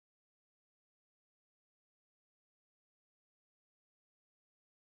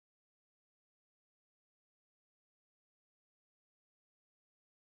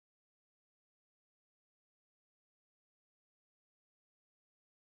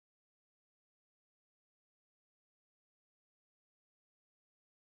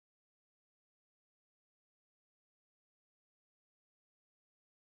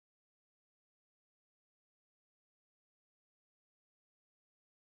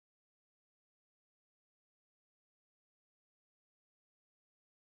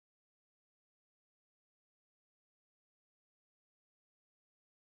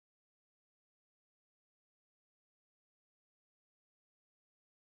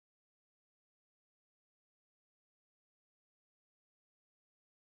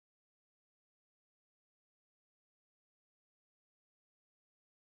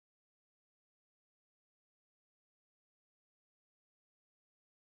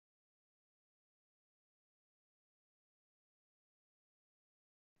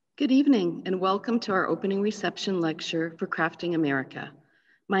Good evening and welcome to our opening reception lecture for Crafting America.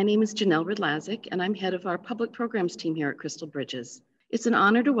 My name is Janelle Redlazic and I'm head of our public programs team here at Crystal Bridges. It's an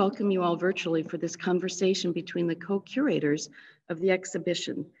honor to welcome you all virtually for this conversation between the co-curators of the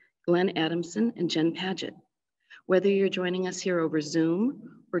exhibition, Glenn Adamson and Jen Padgett. Whether you're joining us here over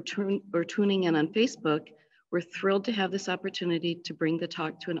Zoom or tuning in on Facebook, we're thrilled to have this opportunity to bring the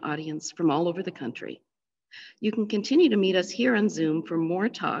talk to an audience from all over the country. You can continue to meet us here on Zoom for more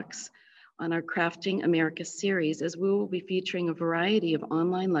talks on our Crafting America series, as we will be featuring a variety of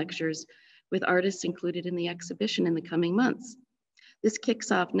online lectures with artists included in the exhibition in the coming months. This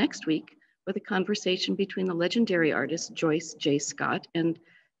kicks off next week with a conversation between the legendary artist Joyce J. Scott and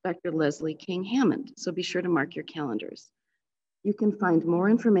Dr. Leslie King Hammond, so be sure to mark your calendars. You can find more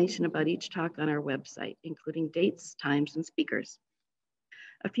information about each talk on our website, including dates, times, and speakers.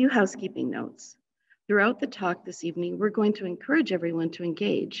 A few housekeeping notes. Throughout the talk this evening, we're going to encourage everyone to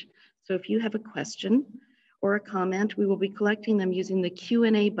engage. So if you have a question or a comment, we will be collecting them using the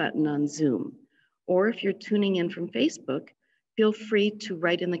Q&A button on Zoom. Or if you're tuning in from Facebook, feel free to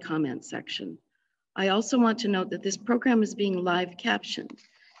write in the comment section. I also want to note that this program is being live captioned.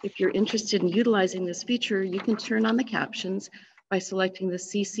 If you're interested in utilizing this feature, you can turn on the captions by selecting the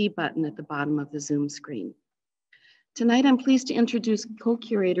CC button at the bottom of the Zoom screen. Tonight, I'm pleased to introduce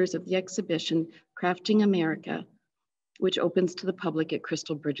co-curators of the exhibition, Crafting America, which opens to the public at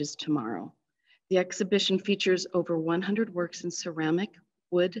Crystal Bridges tomorrow. The exhibition features over 100 works in ceramic,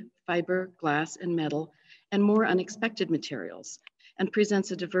 wood, fiber, glass, and metal, and more unexpected materials, and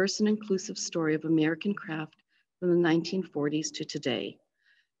presents a diverse and inclusive story of American craft from the 1940s to today.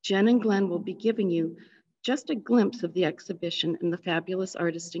 Jen and Glenn will be giving you just a glimpse of the exhibition and the fabulous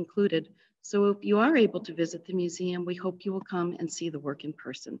artists included. So if you are able to visit the museum, we hope you will come and see the work in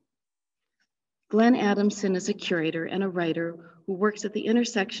person. Glenn Adamson is a curator and a writer who works at the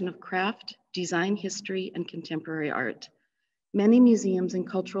intersection of craft, design history, and contemporary art. Many museums and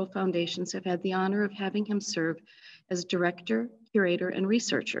cultural foundations have had the honor of having him serve as director, curator, and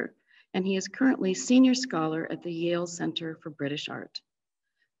researcher, and he is currently senior scholar at the Yale Center for British Art.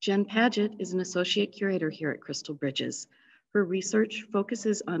 Jen Padgett is an associate curator here at Crystal Bridges. Her research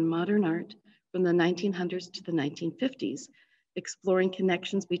focuses on modern art from the 1900s to the 1950s, exploring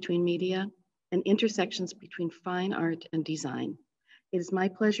connections between media and intersections between fine art and design. It is my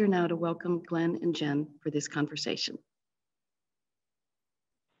pleasure now to welcome Glenn and Jen for this conversation.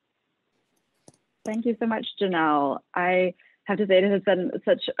 Thank you so much, Janelle. I have to say it has been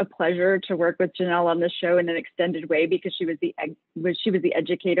such a pleasure to work with Janelle on this show in an extended way because she was the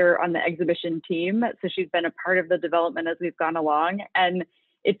educator on the exhibition team. So she's been a part of the development as we've gone along. And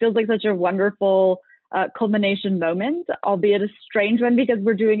it feels like such a wonderful culmination moment, albeit a strange one because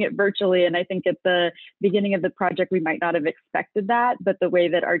we're doing it virtually. And I think at the beginning of the project, we might not have expected that, but the way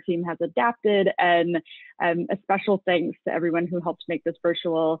that our team has adapted, and a special thanks to everyone who helped make this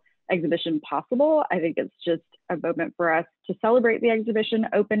virtual exhibition possible. I think it's just a moment for us to celebrate the exhibition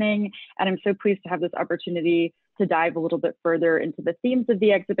opening. And I'm so pleased to have this opportunity to dive a little bit further into the themes of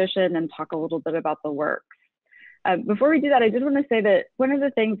the exhibition and talk a little bit about the works. Before we do that, I did want to say that one of the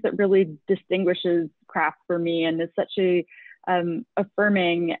things that really distinguishes craft for me and is such a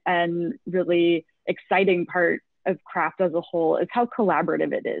affirming and really exciting part of craft as a whole is how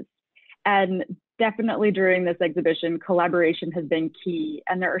collaborative it is. And definitely during this exhibition, collaboration has been key.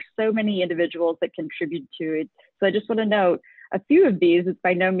 And there are so many individuals that contribute to it. So I just want to note a few of these. It's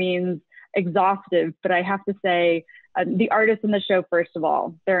by no means exhaustive, but I have to say the artists in the show, first of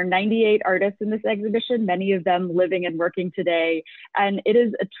all. There are 98 artists in this exhibition, many of them living and working today. And it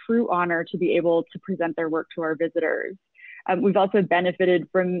is a true honor to be able to present their work to our visitors. We've also benefited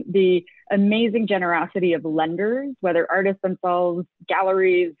from the amazing generosity of lenders, whether artists themselves,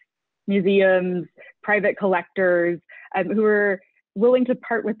 galleries, museums, private collectors, who are willing to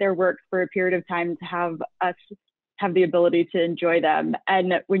part with their works for a period of time to have us have the ability to enjoy them.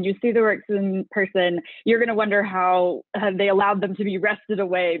 And when you see the works in person, you're going to wonder how they allowed them to be wrested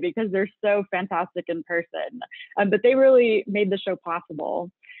away because they're so fantastic in person. But they really made the show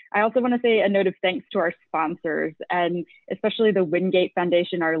possible. I also want to say a note of thanks to our sponsors, and especially the Wingate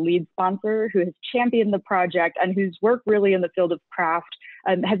Foundation, our lead sponsor, who has championed the project and whose work really in the field of craft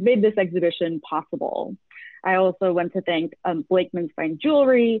has made this exhibition possible. I also want to thank Blakeman's Fine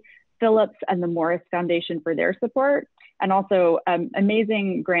Jewelry, Phillips, and the Morris Foundation for their support, and also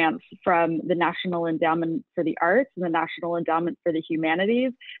amazing grants from the National Endowment for the Arts and the National Endowment for the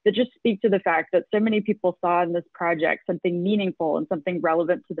Humanities that just speak to the fact that so many people saw in this project something meaningful and something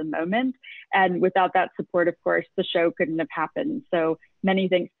relevant to the moment. And without that support, of course, the show couldn't have happened. So many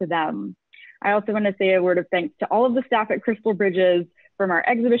thanks to them. I also want to say a word of thanks to all of the staff at Crystal Bridges from our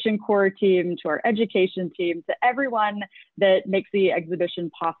exhibition core team to our education team to everyone that makes the exhibition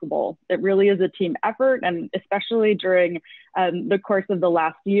possible. It really is a team effort, and especially during the course of the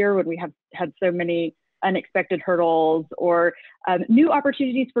last year when we have had so many unexpected hurdles or new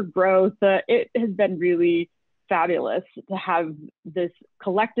opportunities for growth, it has been really fabulous to have this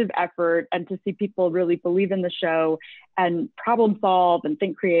collective effort and to see people really believe in the show and problem solve and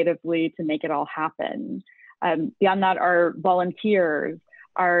think creatively to make it all happen. Beyond that, our volunteers,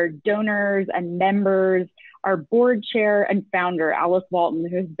 our donors and members, our board chair and founder, Alice Walton,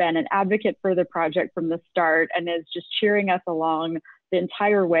 who has been an advocate for the project from the start and is just cheering us along the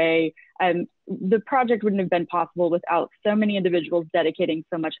entire way. The project wouldn't have been possible without so many individuals dedicating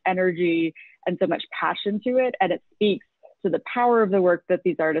so much energy and so much passion to it. And it speaks to the power of the work that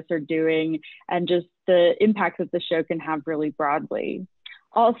these artists are doing and just the impact that the show can have really broadly.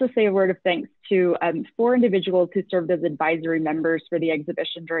 I'll also say a word of thanks to 4 individuals who served as advisory members for the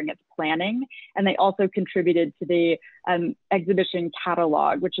exhibition during its planning. And they also contributed to the exhibition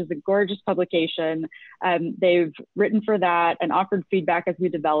catalog, which is a gorgeous publication. They've written for that and offered feedback as we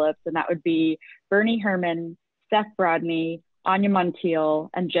developed. And that would be Bernie Herman, Seth Brodney, Anya Montiel,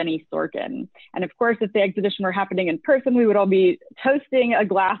 and Jenny Sorkin. And of course, if the exhibition were happening in person, we would all be toasting a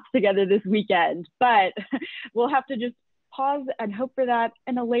glass together this weekend. But we'll have to just pause and hope for that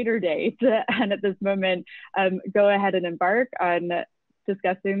in a later date. And at this moment, go ahead and embark on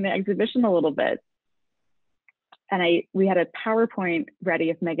discussing the exhibition a little bit. And we had a PowerPoint ready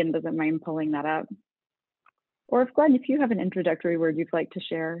if Megan doesn't mind pulling that up. Or if Glenn, if you have an introductory word you'd like to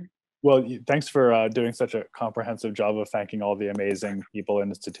share. Well, thanks for doing such a comprehensive job of thanking all the amazing people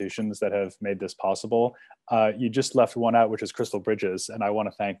and institutions that have made this possible. You just left one out, which is Crystal Bridges. And I want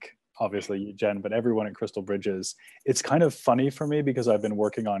to thank, obviously, you, Jen, but everyone at Crystal Bridges. It's kind of funny for me because I've been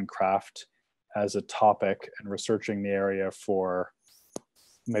working on craft as a topic and researching the area for,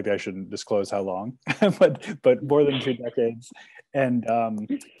 maybe I shouldn't disclose how long, but more than 2 decades. And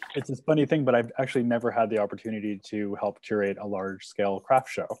it's this funny thing, but I've actually never had the opportunity to help curate a large scale craft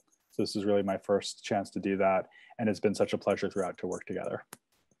show. So this is really my first chance to do that. And it's been such a pleasure throughout to work together.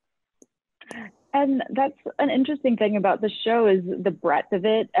 And that's an interesting thing about the show is the breadth of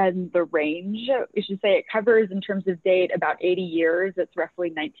it and the range. We should say it covers in terms of date about 80 years. It's roughly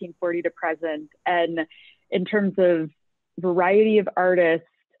 1940 to present. And in terms of variety of artists,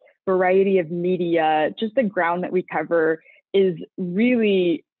 variety of media, just the ground that we cover is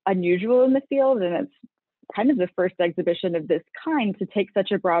really unusual in the field. And it's kind of the first exhibition of this kind to take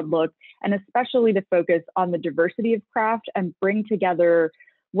such a broad look, and especially to focus on the diversity of craft and bring together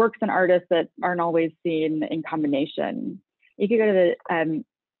works and artists that aren't always seen in combination. You could go to the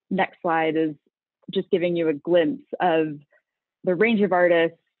next slide, is just giving you a glimpse of the range of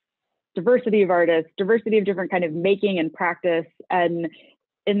artists, diversity of different kind of making and practice. And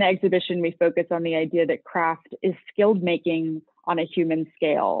in the exhibition, we focus on the idea that craft is skilled making on a human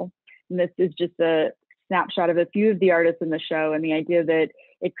scale. And this is just a snapshot of a few of the artists in the show, and the idea that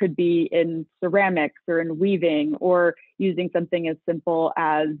it could be in ceramics or in weaving or using something as simple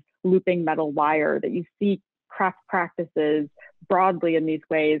as looping metal wire, that you see craft practices broadly in these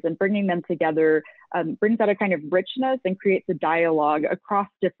ways, and bringing them together brings out a kind of richness and creates a dialogue across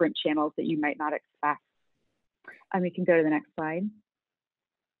different channels that you might not expect. We can go to the next slide.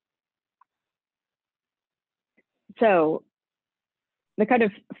 So the kind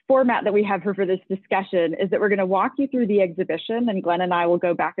of format that we have for this discussion is that we're going to walk you through the exhibition, and Glenn and I will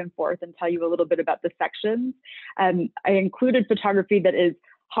go back and forth and tell you a little bit about the sections. I included photography that is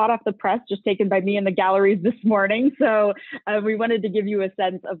hot off the press, just taken by me in the galleries this morning. So we wanted to give you a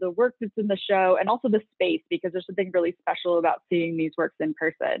sense of the work that's in the show and also the space, because there's something really special about seeing these works in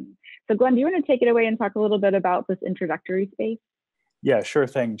person. So Glenn, do you want to take it away and talk a little bit about this introductory space? Yeah, sure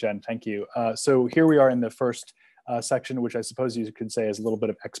thing, Jen. Thank you. So here we are in the first section, which I suppose you could say is a little bit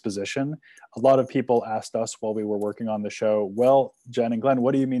of exposition. A lot of people asked us while we were working on the show, well, Jen and Glenn,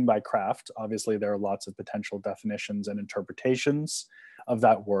 what do you mean by craft? Obviously, there are lots of potential definitions and interpretations of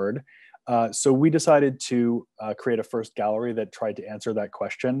that word. So we decided to create a first gallery that tried to answer that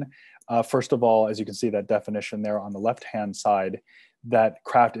question. First of all, as you can see that definition there on the left-hand side, that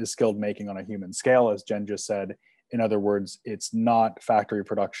craft is skilled making on a human scale, as Jen just said. In other words, it's not factory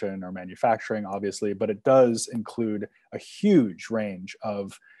production or manufacturing, obviously, but it does include a huge range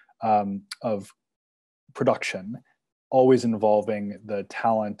of production, always involving the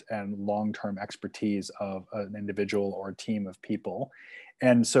talent and long-term expertise of an individual or a team of people.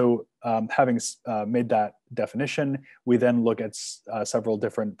 And so having made that definition, we then look at several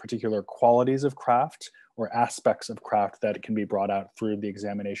different particular qualities of craft or aspects of craft that can be brought out through the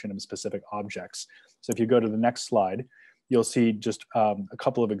examination of specific objects. So if you go to the next slide, you'll see just a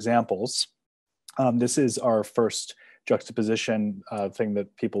couple of examples. This is our first juxtaposition thing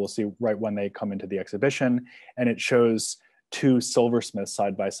that people will see right when they come into the exhibition. And it shows two silversmiths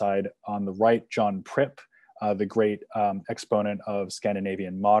side by side. On the right, John Pripp, the great exponent of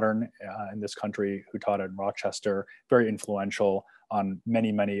Scandinavian modern in this country, who taught in Rochester, very influential on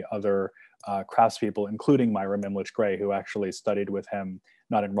many, many other craftspeople, including Myra Mimlich Gray, who actually studied with him,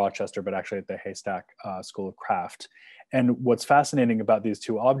 not in Rochester, but actually at the Haystack School of Craft. And what's fascinating about these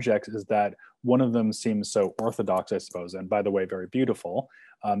two objects is that one of them seems so orthodox, I suppose, and by the way, very beautiful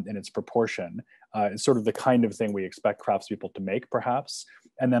in its proportion. It's sort of the kind of thing we expect craftspeople to make, perhaps.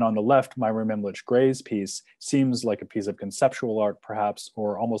 And then on the left, Myra Mimlich Gray's piece seems like a piece of conceptual art, perhaps,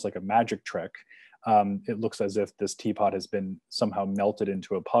 or almost like a magic trick. It looks as if this teapot has been somehow melted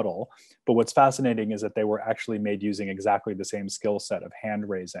into a puddle. But what's fascinating is that they were actually made using exactly the same skill set of hand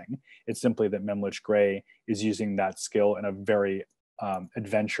raising. It's simply that Mimlich Gray is using that skill in a very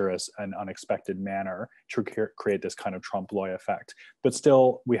adventurous and unexpected manner to create this kind of trompe-l'oeil effect. But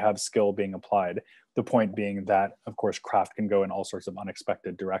still, we have skill being applied. The point being that, of course, craft can go in all sorts of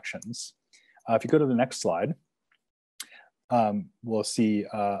unexpected directions. If you go to the next slide, we'll see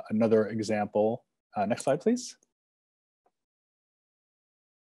another example. Next slide, please.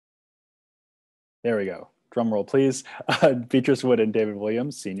 There we go. Drum roll, please. Beatrice Wood and David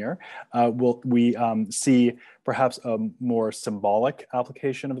Williams, Sr. We see perhaps a more symbolic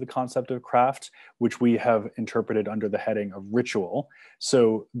application of the concept of craft, which we have interpreted under the heading of ritual.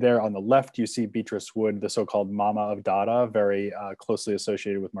 So there on the left, you see Beatrice Wood, the so-called Mama of Dada, very closely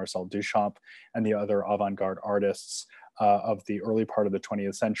associated with Marcel Duchamp and the other avant-garde artists of the early part of the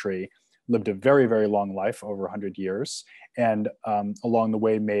 20th century. Lived a very, very long life, over 100 years, and along the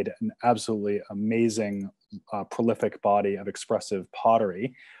way made an absolutely amazing, prolific body of expressive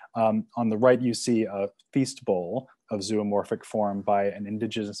pottery. On the right, you see a feast bowl of zoomorphic form by an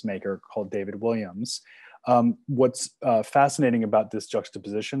indigenous maker called David Williams. What's fascinating about this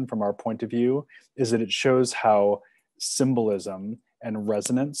juxtaposition from our point of view is that it shows how symbolism and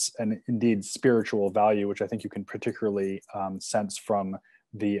resonance and indeed spiritual value, which I think you can particularly sense from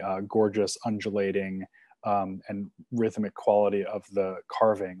the gorgeous undulating and rhythmic quality of the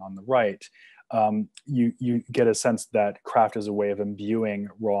carving on the right, you get a sense that craft is a way of imbuing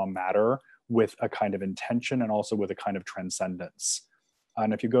raw matter with a kind of intention and also with a kind of transcendence.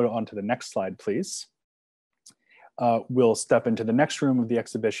 And if you go on to the next slide, please, we'll step into the next room of the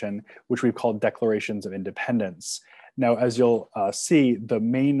exhibition, which we've called Declarations of Independence. Now, as you'll see, the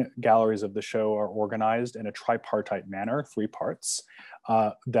main galleries of the show are organized in a tripartite manner, 3 parts,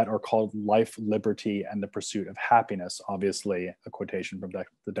 that are called Life, Liberty, and the Pursuit of Happiness, obviously a quotation from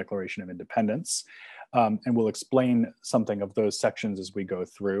the Declaration of Independence. And we'll explain something of those sections as we go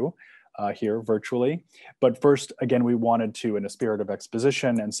through here virtually. But first, again, we wanted to, in a spirit of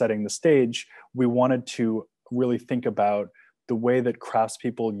exposition and setting the stage, we wanted to really think about the way that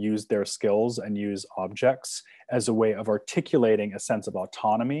craftspeople use their skills and use objects as a way of articulating a sense of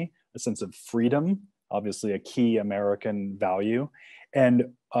autonomy, a sense of freedom, obviously a key American value, and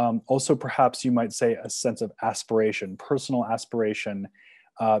also perhaps you might say a sense of aspiration, personal aspiration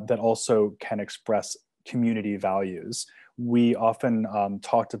that also can express community values. We often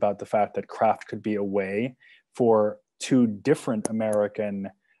talked about the fact that craft could be a way for two different American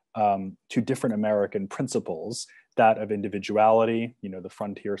principles, that of individuality, you know, the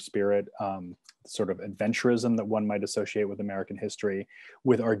frontier spirit, sort of adventurism that one might associate with American history,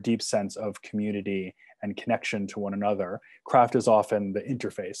 with our deep sense of community and connection to one another. Craft is often the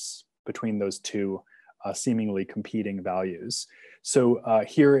interface between those two seemingly competing values. So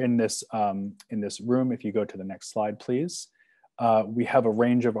here in this room, if you go to the next slide, please, we have a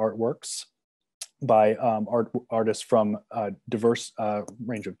range of artworks by artists from a diverse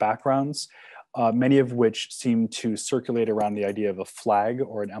range of backgrounds, many of which seem to circulate around the idea of a flag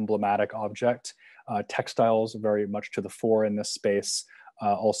or an emblematic object. Textiles very much to the fore in this space,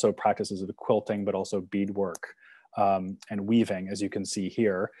 also practices of quilting, but also beadwork and weaving, as you can see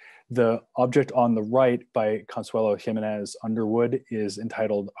here. The object on the right by Consuelo Jimenez Underwood is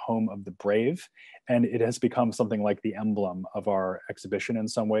entitled Home of the Brave, and it has become something like the emblem of our exhibition in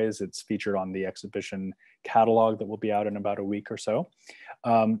some ways. It's featured on the exhibition catalog that will be out in about a week or so.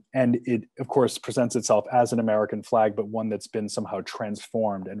 And it, of course, presents itself as an American flag, but one that's been somehow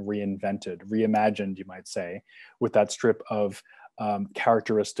transformed and reinvented, reimagined, you might say, with that strip of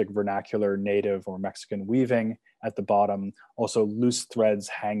characteristic vernacular native or Mexican weaving at the bottom, also loose threads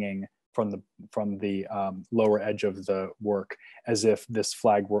hanging from the lower edge of the work, as if this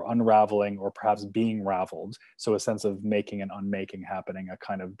flag were unraveling or perhaps being raveled. So a sense of making and unmaking happening, a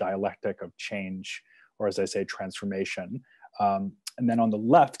kind of dialectic of change or as I say, transformation. And then on the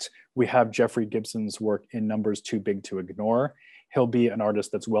left, we have Jeffrey Gibson's work In Numbers Too Big to Ignore. He'll be an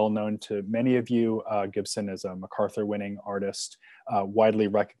artist that's well known to many of you. Gibson is a MacArthur-winning artist, widely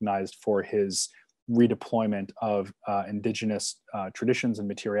recognized for his redeployment of indigenous traditions and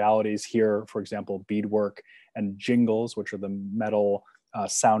materialities. Here, for example, beadwork and jingles, which are the metal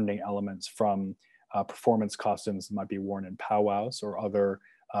sounding elements from performance costumes that might be worn in powwows or other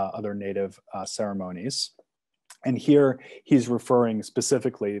native ceremonies. And here he's referring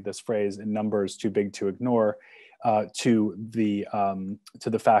specifically, this phrase, in numbers too big to ignore, to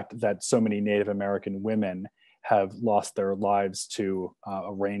the fact that so many Native American women have lost their lives to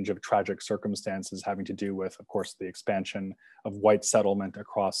a range of tragic circumstances having to do with, of course, the expansion of white settlement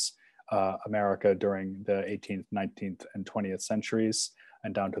across America during the 18th, 19th, and 20th centuries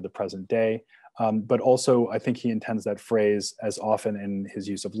and down to the present day. But also, I think he intends that phrase, as often in his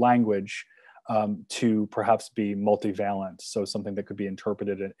use of language, to perhaps be multivalent, so something that could be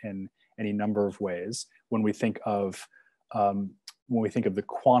interpreted in any number of ways. When we think of the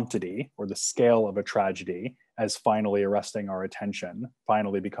quantity or the scale of a tragedy as finally arresting our attention,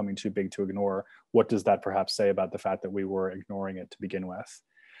 finally becoming too big to ignore, what does that perhaps say about the fact that we were ignoring it to begin with?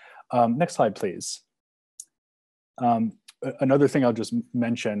 Next slide, please. Another thing I'll just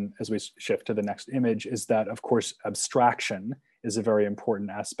mention as we shift to the next image is that, of course, abstraction is a very important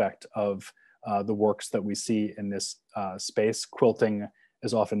aspect of the works that we see in this space. Quilting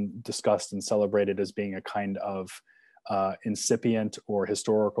is often discussed and celebrated as being a kind of incipient or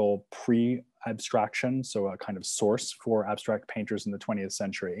historical pre-abstraction, so a kind of source for abstract painters in the 20th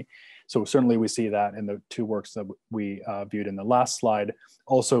century. So certainly we see that in the two works that we viewed in the last slide,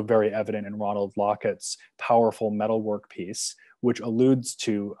 also very evident in Ronald Lockett's powerful metalwork piece, which alludes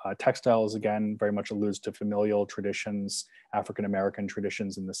to textiles, again, very much alludes to familial traditions, African-American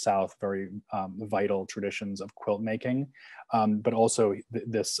traditions in the South, very vital traditions of quilt making. But also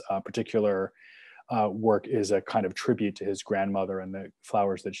this particular work is a kind of tribute to his grandmother and the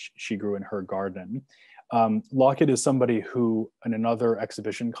flowers that she grew in her garden. Lockett is somebody who, in another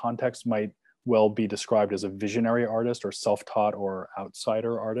exhibition context, might well be described as a visionary artist or self-taught or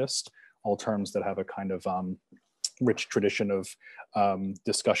outsider artist, all terms that have a kind of rich tradition of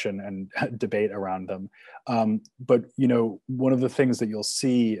discussion and debate around them. But one of the things that you'll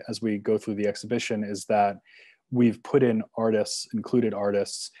see as we go through the exhibition is that we've put in artists, included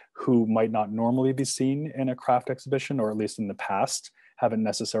artists who might not normally be seen in a craft exhibition, or at least in the past, haven't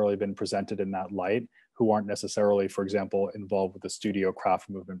necessarily been presented in that light, who aren't necessarily, for example, involved with the studio craft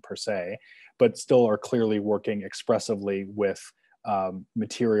movement per se, but still are clearly working expressively with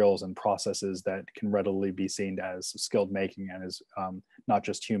materials and processes that can readily be seen as skilled making and as not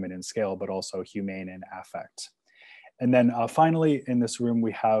just human in scale, but also humane in affect. And then finally, in this room,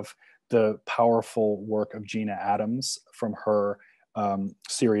 we have the powerful work of Gina Adams from her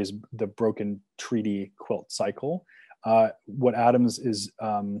series, The Broken Treaty Quilt Cycle. What Adams is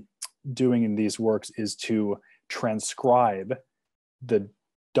doing in these works is to transcribe the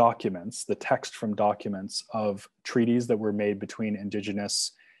documents, the text from documents of treaties that were made between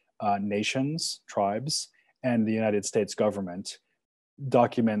indigenous nations, tribes, and the United States government,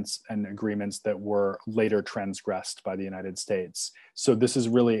 documents and agreements that were later transgressed by the United States. So this is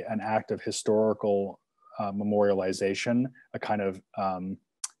really an act of historical memorialization, a kind of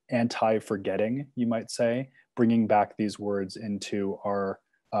anti-forgetting, you might say, bringing back these words into our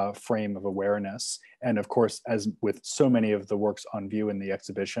frame of awareness. And of course, as with so many of the works on view in the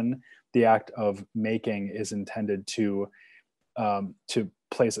exhibition, the act of making is intended to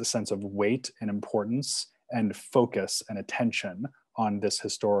place a sense of weight and importance and focus and attention on this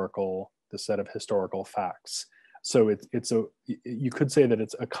set of historical facts. So you could say that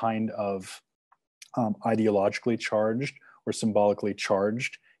it's a kind of ideologically charged or symbolically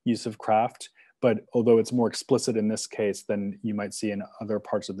charged use of craft. But although it's more explicit in this case than you might see in other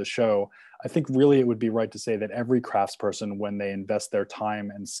parts of the show, I think really it would be right to say that every craftsperson, when they invest their time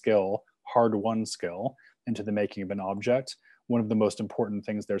and skill, hard-won skill, into the making of an object, one of the most important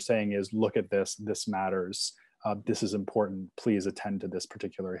things they're saying is, look at this, this matters, this is important, please attend to this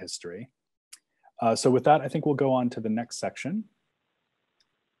particular history. So with that, I think we'll go on to the next section.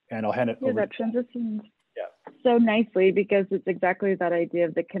 And I'll hand it over. That transitions so nicely, because it's exactly that idea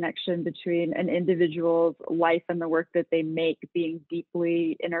of the connection between an individual's life and the work that they make being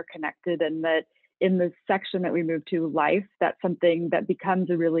deeply interconnected, and that in the section that we move to, life, that's something that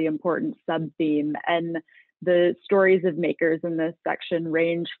becomes a really important sub-theme. And the stories of makers in this section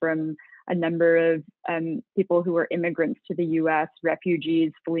range from a number of people who were immigrants to the US,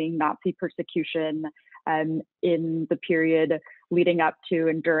 refugees fleeing Nazi persecution in the period leading up to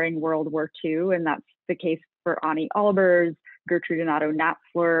and during World War II. And that's the case for Ani Albers, Gertrude and Otto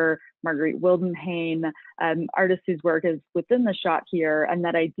Natzler, Marguerite Wildenhain, artists whose work is within the shot here, and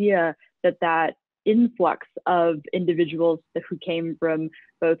that idea that influx of individuals who came from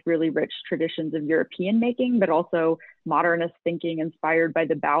both really rich traditions of European making, but also modernist thinking inspired by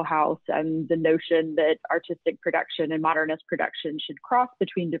the Bauhaus and the notion that artistic production and modernist production should cross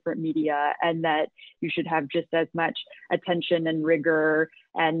between different media, and that you should have just as much attention and rigor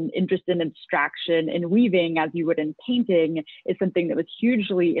and interest in abstraction in weaving as you would in painting, is something that was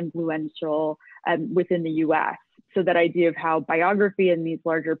hugely influential within the US. So that idea of how biography and these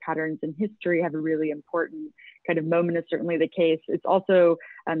larger patterns in history have a really important kind of moment is certainly the case. It's also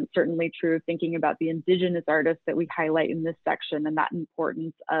certainly true thinking about the indigenous artists that we highlight in this section, and that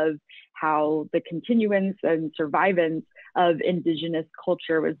importance of how the continuance and survivance of indigenous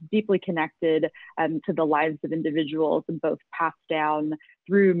culture was deeply connected to the lives of individuals and both passed down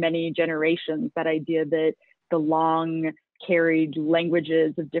through many generations. That idea that the long carried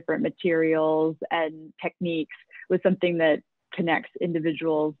languages of different materials and techniques was something that connects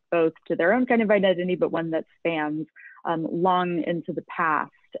individuals both to their own kind of identity, but one that spans long into the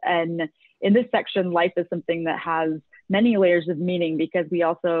past. And in this section, life is something that has many layers of meaning, because we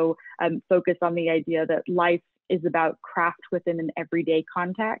also focus on the idea that life is about craft within an everyday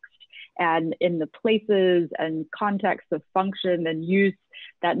context, and in the places and contexts of function and use,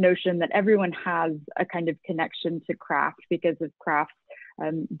 that notion that everyone has a kind of connection to craft because of craft's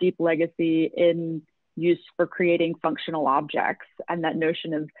deep legacy in use for creating functional objects, and that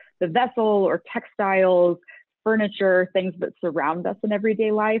notion of the vessel or textiles, furniture, things that surround us in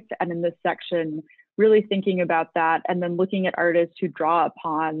everyday life. And in this section, really thinking about that, and then looking at artists who draw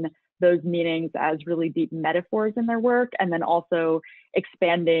upon those meanings as really deep metaphors in their work, and then also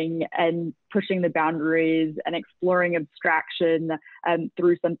expanding and pushing the boundaries and exploring abstraction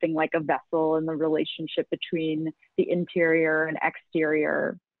through something like a vessel and the relationship between the interior and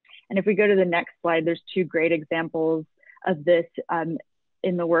exterior. And if we go to the next slide, there's two great examples of this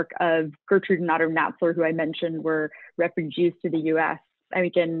in the work of Gertrude and Otto Natzler, who I mentioned were refugees to the US. And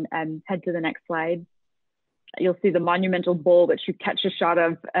we can head to the next slide. You'll see the monumental bowl, which you catch a shot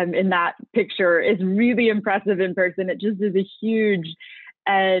of in that picture, is really impressive in person. It just is a huge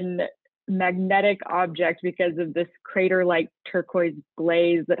and magnetic object because of this crater-like turquoise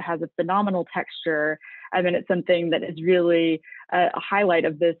glaze that has a phenomenal texture. And it's something that is really a highlight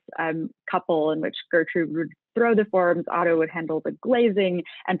of this couple, in which Gertrude would throw the forms, Otto would handle the glazing,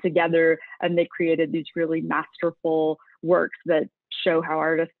 and together they created these really masterful works that show how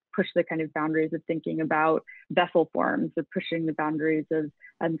artists push the kind of boundaries of thinking about vessel forms, of pushing the boundaries of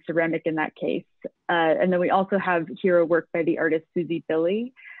ceramic in that case. And then we also have here a work by the artist Susie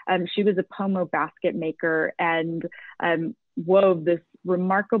Billy. She was a pomo basket maker and wove this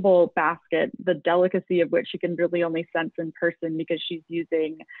remarkable basket, the delicacy of which you can really only sense in person, because she's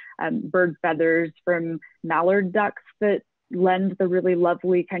using bird feathers from mallard ducks that lend the really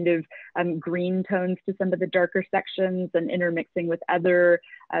lovely kind of green tones to some of the darker sections, and intermixing with other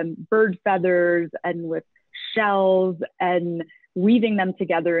bird feathers and with shells, and weaving them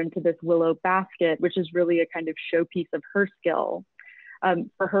together into this willow basket, which is really a kind of showpiece of her skill.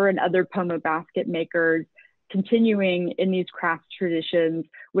 For her and other pomo basket makers, continuing in these craft traditions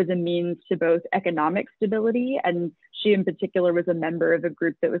was a means to both economic stability, and she in particular was a member of a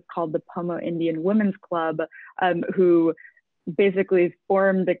group that was called the Pomo Indian Women's Club, who basically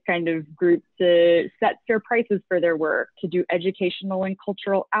formed a kind of group to set fair prices for their work, to do educational and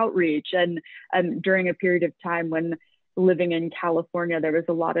cultural outreach. And during a period of time when living in California, there was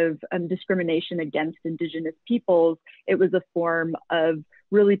a lot of discrimination against Indigenous peoples, it was a form of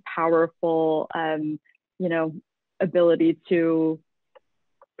really powerful, ability to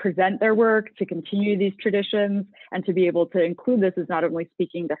present their work, to continue these traditions, and to be able to include this as not only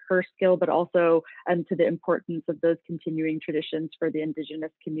speaking to her skill, but also to the importance of those continuing traditions for the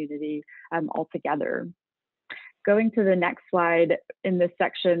Indigenous community altogether. Going to the next slide, in this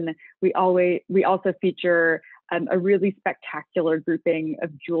section, we also feature a really spectacular grouping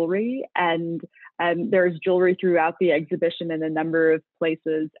of jewelry, and there's jewelry throughout the exhibition in a number of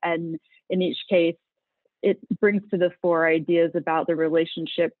places, and in each case, it brings to the fore ideas about the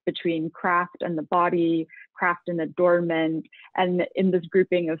relationship between craft and the body, craft and adornment. And in this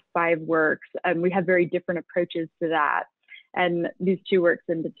grouping of 5 works, we have very different approaches to that. And these 2 works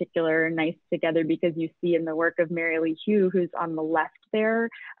in particular are nice together because you see in the work of Mary Lee Hugh, who's on the left there,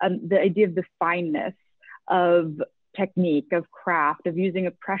 the idea of the fineness of technique, of craft, of using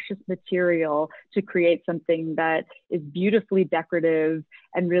a precious material to create something that is beautifully decorative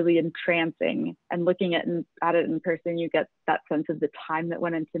and really entrancing. And looking at it in person, you get that sense of the time that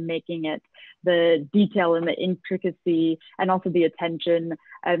went into making it, the detail and the intricacy, and also the attention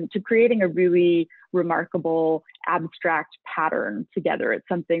to creating a really remarkable abstract pattern together. It's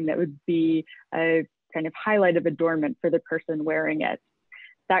something that would be a kind of highlight of adornment for the person wearing it.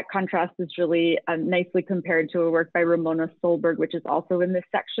 That contrast is really nicely compared to a work by Ramona Solberg, which is also in this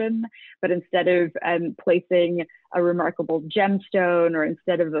section. But instead of placing a remarkable gemstone, or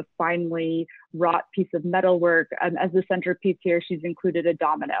instead of a finely wrought piece of metalwork, as the centerpiece here, she's included a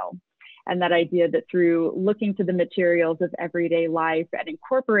domino. And that idea that through looking to the materials of everyday life and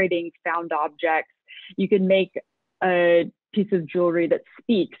incorporating found objects, you can make a piece of jewelry that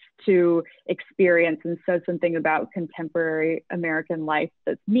speaks to experience and says something about contemporary American life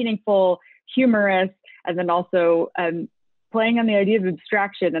that's meaningful, humorous, and then also playing on the idea of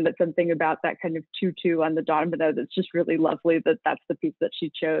abstraction. And it's something about that kind of tutu on the domino that's just really lovely, that's the piece that she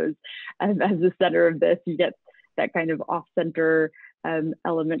chose as the center of this. You get that kind of off-center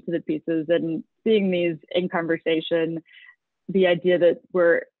element to the pieces, and seeing these in conversation, the idea that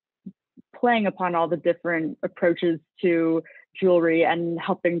we're playing upon all the different approaches to jewelry and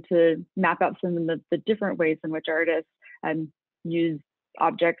helping to map out some of the different ways in which artists use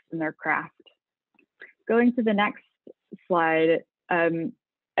objects in their craft. Going to the next slide,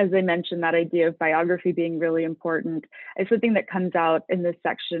 as I mentioned, that idea of biography being really important is something that comes out in this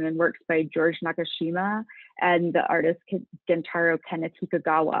section in works by George Nakashima and the artist Gentaro Kenneth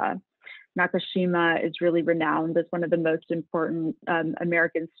Hikagawa. Nakashima is really renowned as one of the most important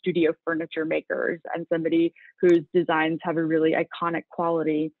American studio furniture makers, and somebody whose designs have a really iconic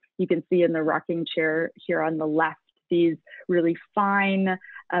quality. You can see in the rocking chair here on the left, these really fine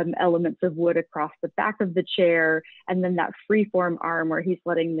elements of wood across the back of the chair, and then that freeform arm where he's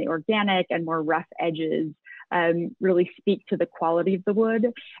letting the organic and more rough edges really speak to the quality of the wood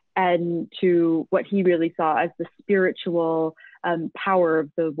and to what he really saw as the spiritual power of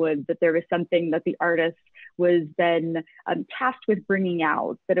the wood, that there was something that the artist was then tasked with bringing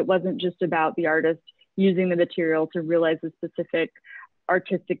out, that it wasn't just about the artist using the material to realize a specific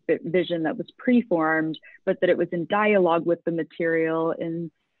artistic vision that was preformed, but that it was in dialogue with the material,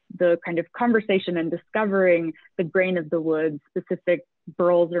 in the kind of conversation and discovering the grain of the wood, specific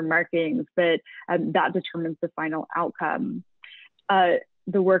burls or markings, that determines the final outcome.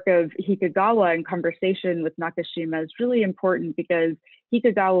 The work of Hikagawa in conversation with Nakashima is really important because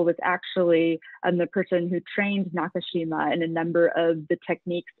Hikagawa was actually the person who trained Nakashima in a number of the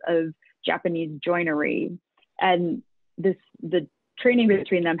techniques of Japanese joinery. And the training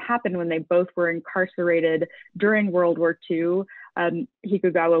between them happened when they both were incarcerated during World War II.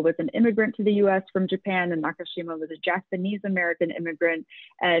 Hikagawa was an immigrant to the US from Japan, and Nakashima was a Japanese-American immigrant.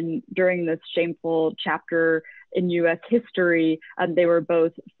 And during this shameful chapter in US history, they were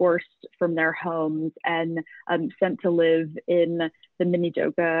both forced from their homes and sent to live in the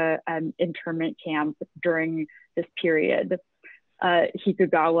Minidoka internment camp during this period.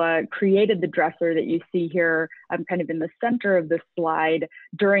 Hikagawa created the dresser that you see here kind of in the center of the slide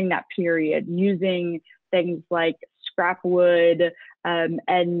during that period, using things like scrap wood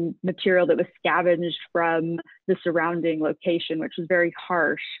and material that was scavenged from the surrounding location, which was very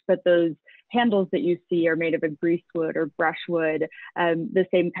harsh. But those handles that you see are made of a greasewood or brushwood, the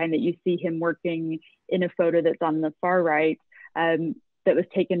same kind that you see him working in a photo that's on the far right that was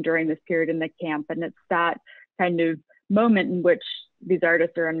taken during this period in the camp. And it's that kind of moment in which these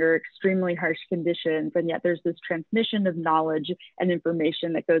artists are under extremely harsh conditions, and yet there's this transmission of knowledge and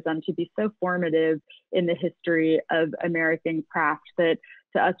information that goes on to be so formative in the history of American craft that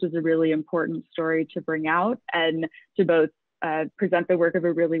to us was a really important story to bring out and to both present the work of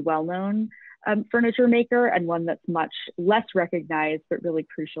a really well-known furniture maker and one that's much less recognized, but really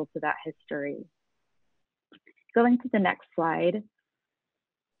crucial to that history. Going to the next slide.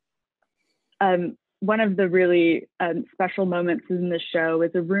 One of the really special moments in the show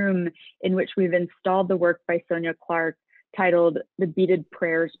is a room in which we've installed the work by Sonia Clark titled The Beaded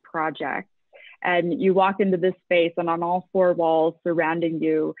Prayers Project. And you walk into this space, and on all four walls surrounding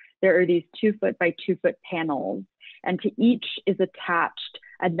you, there are these 2-foot by 2-foot panels. And to each is attached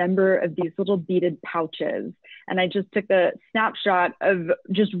a number of these little beaded pouches. And I just took a snapshot of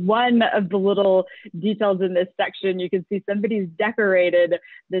just one of the little details in this section. You can see somebody's decorated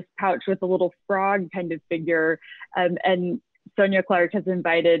this pouch with a little frog kind of figure. And Sonia Clark has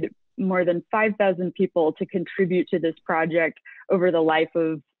invited more than 5,000 people to contribute to this project over the life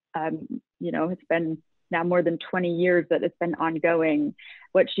of, it's been now more than 20 years that it's been ongoing.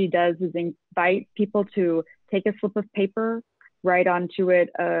 what she does is invite people to take a slip of paper, write onto it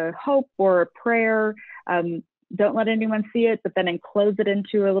a hope or a prayer. Don't let anyone see it, but then enclose it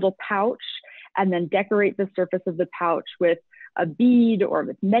into a little pouch, and then decorate the surface of the pouch with a bead or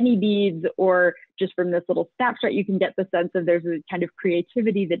with many beads, or just from this little snapshot, you can get the sense of there's a kind of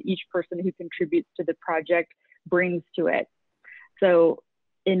creativity that each person who contributes to the project brings to it. So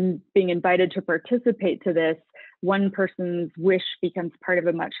in being invited to participate to this, one person's wish becomes part of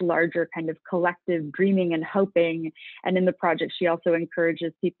a much larger kind of collective dreaming and hoping. And in the project, she also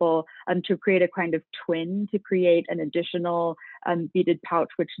encourages people to create a kind of twin, to create an additional beaded pouch,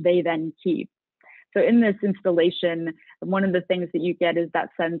 which they then keep. So in this installation, one of the things that you get is that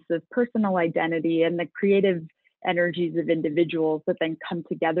sense of personal identity and the creative energies of individuals that then come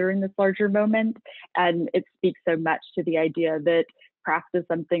together in this larger moment. And it speaks so much to the idea that craft is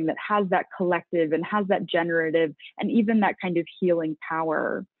something that has that collective and has that generative and even that kind of healing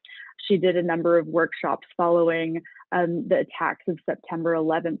power. She did a number of workshops following the attacks of September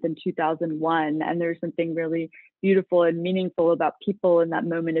 11th in 2001. And there's something really beautiful and meaningful about people in that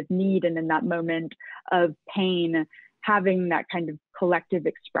moment of need and in that moment of pain, having that kind of collective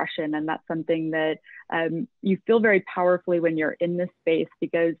expression. And that's something that you feel very powerfully when you're in this space,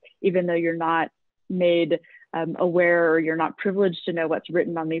 because even though you're not made aware or you're not privileged to know what's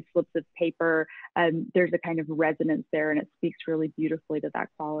written on these slips of paper, there's a kind of resonance there, and it speaks really beautifully to that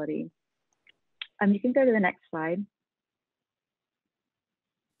quality. You can go to the next slide.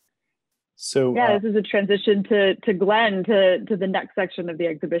 So yeah, this is a transition to Glenn, to the next section of the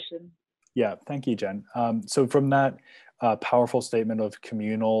exhibition. Yeah, thank you, Jen. So from that powerful statement of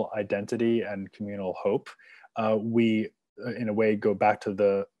communal identity and communal hope, we in a way go back to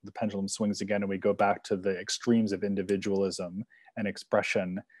the pendulum swings again, and we go back to the extremes of individualism and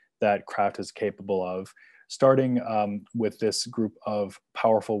expression that craft is capable of, starting with this group of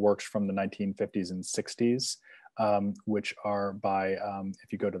powerful works from the 1950s and 60s, which are by,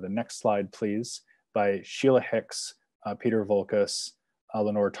 if you go to the next slide, please, by Sheila Hicks, Peter Voulkos,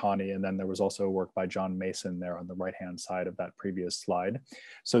 Lenore Tawney, and then there was also work by John Mason there on the right-hand side of that previous slide.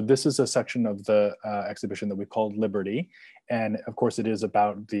 So this is a section of the exhibition that we called Liberty. And of course, it is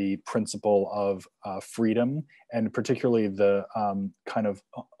about the principle of freedom, and particularly the kind of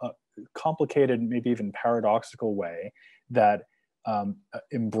complicated, maybe even paradoxical way that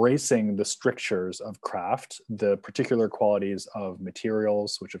embracing the strictures of craft, the particular qualities of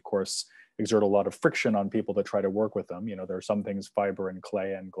materials, which of course exert a lot of friction on people that try to work with them. You know, there are some things fiber and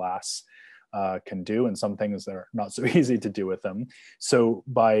clay and glass can do, and some things that are not so easy to do with them. So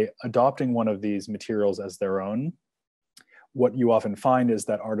by adopting one of these materials as their own, what you often find is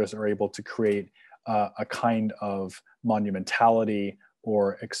that artists are able to create a kind of monumentality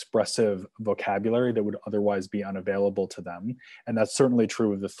or expressive vocabulary that would otherwise be unavailable to them. And that's certainly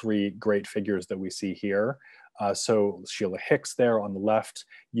true of the three great figures that we see here. So Sheila Hicks there on the left,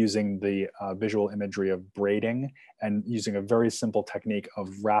 using the visual imagery of braiding and using a very simple technique of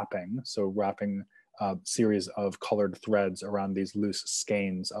wrapping. So wrapping a series of colored threads around these loose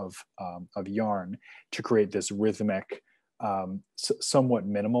skeins of yarn to create this rhythmic, somewhat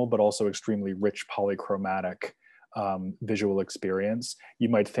minimal, but also extremely rich polychromatic visual experience. You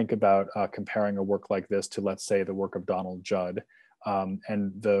might think about comparing a work like this to, let's say, the work of Donald Judd,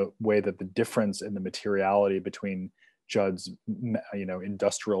 and the way that the difference in the materiality between Judd's,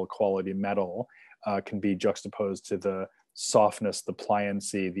 industrial quality metal can be juxtaposed to the softness, the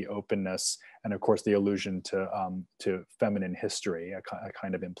pliancy, the openness, and of course the allusion to feminine history, a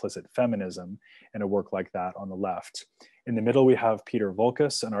kind of implicit feminism in a work like that on the left. In the middle, we have Peter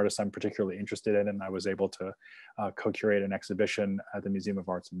Voulkos, an artist I'm particularly interested in, and I was able to co-curate an exhibition at the Museum of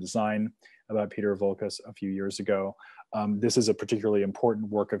Arts and Design about Peter Voulkos a few years ago. This is a particularly important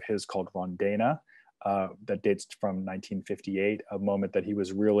work of his called Rondena that dates from 1958, a moment that he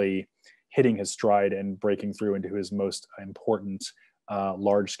was really hitting his stride and breaking through into his most important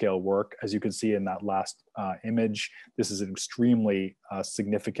large-scale work. As you can see in that last image, this is an extremely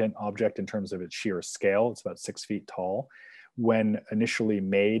significant object in terms of its sheer scale. It's about 6 feet tall. When initially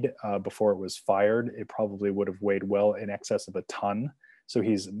made, before it was fired, it probably would have weighed well in excess of a ton. So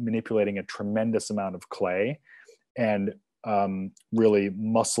he's manipulating a tremendous amount of clay and really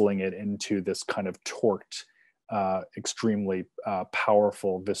muscling it into this kind of torqued, extremely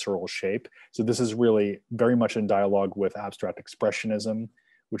powerful visceral shape. So this is really very much in dialogue with abstract expressionism,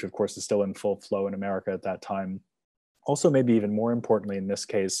 which of course is still in full flow in America at that time. Also, maybe even more importantly in this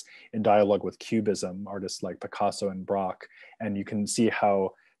case, in dialogue with Cubism, artists like Picasso and Braque. And you can see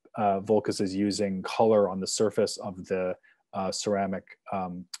how Voulkos is using color on the surface of the ceramic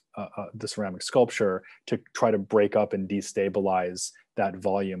sculpture to try to break up and destabilize that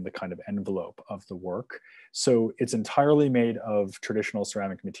volume, the kind of envelope of the work. So it's entirely made of traditional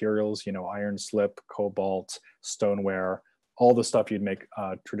ceramic materials, you know, iron slip, cobalt, stoneware, all the stuff you'd make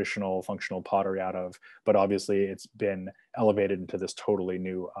traditional functional pottery out of, but obviously it's been elevated into this totally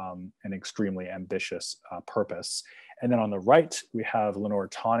new and extremely ambitious purpose. And then on the right, we have Lenore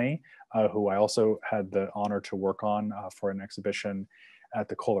Tawney, who I also had the honor to work on for an exhibition at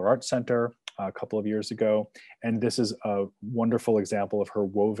the Kohler Art Center a couple of years ago. And this is a wonderful example of her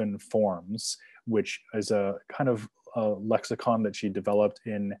woven forms, which is a kind of lexicon that she developed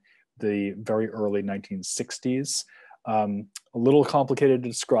in the very early 1960s. A little complicated to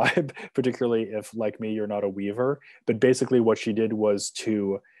describe, particularly if, like me, you're not a weaver. But basically what she did was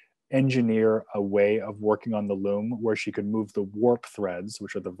to engineer a way of working on the loom where she could move the warp threads,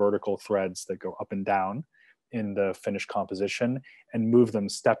 which are the vertical threads that go up and down in the finished composition, and move them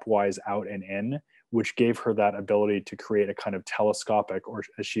stepwise out and in, which gave her that ability to create a kind of telescopic, or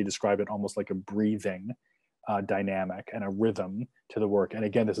as she described it, almost like a breathing dynamic and a rhythm to the work. And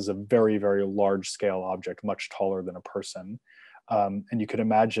again, this is a very, very large scale object, much taller than a person. And you could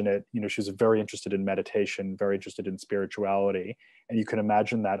imagine it, you know, she was very interested in meditation, very interested in spirituality. And you can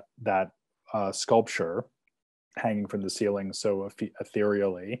imagine that sculpture hanging from the ceiling so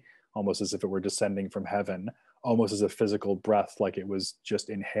ethereally, almost as if it were descending from heaven, almost as a physical breath, like it was just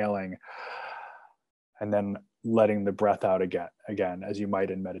inhaling and then letting the breath out again, as you might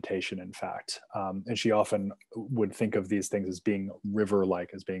in meditation, in fact. And she often would think of these things as being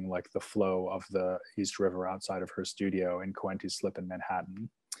river-like, as being like the flow of the East River outside of her studio in Coenties Slip in Manhattan.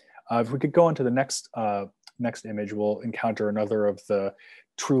 If we could go on to the next image, we'll encounter another of the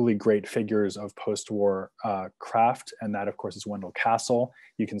truly great figures of post-war craft, and that, of course, is Wendell Castle.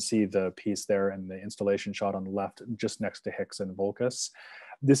 You can see the piece there and the installation shot on the left, just next to Hicks and Volkus.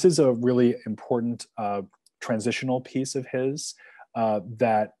 This is a really important transitional piece of his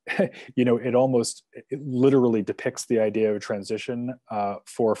that, you know, it literally depicts the idea of transition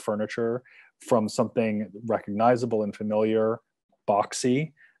for furniture from something recognizable and familiar,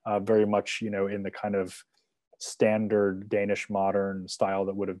 boxy, very much, you know, in the kind of standard Danish modern style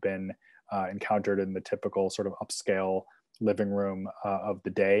that would have been encountered in the typical sort of upscale living room of the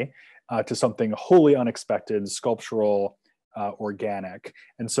day, to something wholly unexpected, sculptural, organic.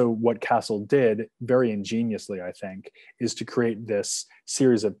 And so what Castle did very ingeniously, I think, is to create this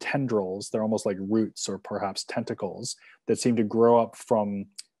series of tendrils. They're almost like roots or perhaps tentacles that seem to grow up from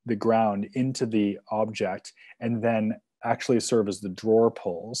the ground into the object and then actually serve as the drawer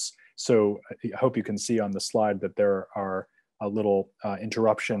pulls. So I hope you can see on the slide that there are little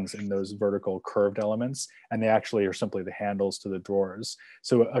interruptions in those vertical curved elements, and they actually are simply the handles to the drawers.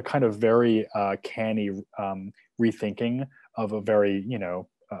 So a kind of very canny rethinking of a very, you know,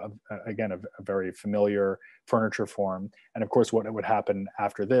 again, a very familiar furniture form. And of course, what would happen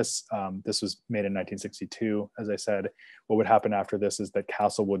after this, this was made in 1962, as I said, what would happen after this is that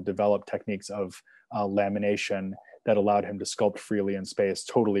Castle would develop techniques of lamination that allowed him to sculpt freely in space,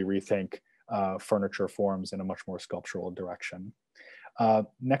 totally rethink furniture forms in a much more sculptural direction.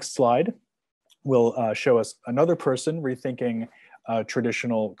 Next slide will show us another person rethinking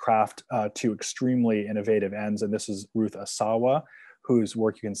traditional craft to extremely innovative ends, and this is Ruth Asawa, whose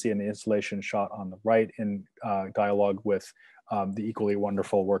work you can see in the installation shot on the right in dialogue with the equally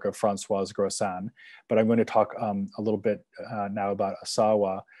wonderful work of Françoise Grossin. But I'm going to talk a little bit now about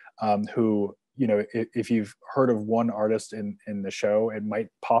Asawa, who, you know, if you've heard of one artist in the show, it might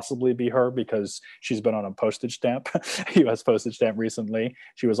possibly be her because she's been on a postage stamp, US postage stamp recently.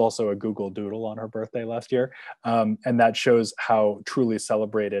 She was also a Google Doodle on her birthday last year. And that shows how truly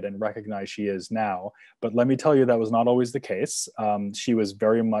celebrated and recognized she is now. But let me tell you, that was not always the case. She was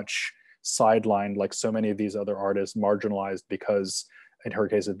very much sidelined, like so many of these other artists, marginalized because, in her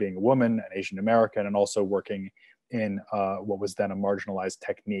case of being a woman, an Asian American, and also working in what was then a marginalized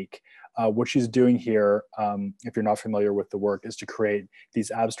technique. What she's doing here, if you're not familiar with the work, is to create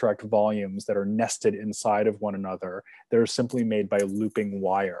these abstract volumes that are nested inside of one another that are simply made by looping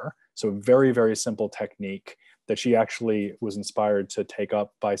wire. So a very, very simple technique that she actually was inspired to take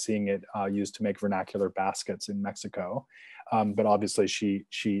up by seeing it used to make vernacular baskets in Mexico. But obviously she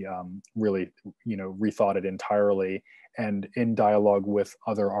really, you know, rethought it entirely, and in dialogue with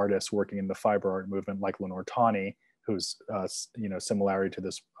other artists working in the fiber art movement, like Lenore Tawney, whose you know, similarity to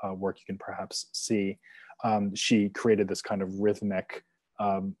this work you can perhaps see, she created this kind of rhythmic,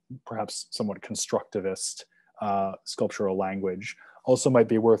 perhaps somewhat constructivist sculptural language. Also might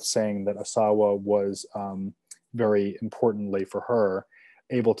be worth saying that Asawa was very importantly for her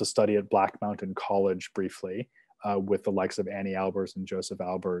able to study at Black Mountain College briefly with the likes of Annie Albers and Joseph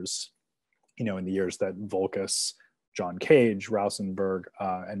Albers, you know, in the years that Volkus John Cage, Rauschenberg,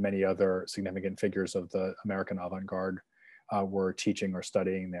 and many other significant figures of the American avant-garde were teaching or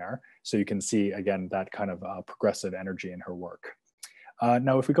studying there. So you can see, again, that kind of progressive energy in her work.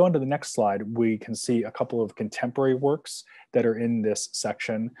 Now, if we go into the next slide, we can see a couple of contemporary works that are in this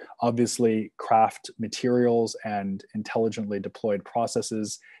section. Obviously, craft materials and intelligently deployed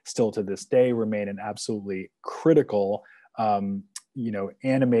processes still to this day remain an absolutely critical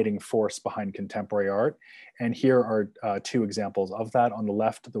animating force behind contemporary art. And here are two examples of that. On the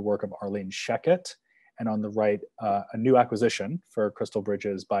left, the work of Arlene Scheckett, and on the right, a new acquisition for Crystal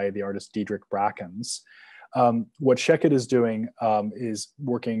Bridges by the artist Diedrich Brackens. What Scheckett is doing is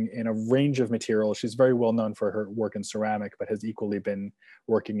working in a range of materials. She's very well known for her work in ceramic, but has equally been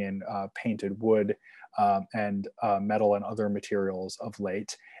working in painted wood and metal and other materials of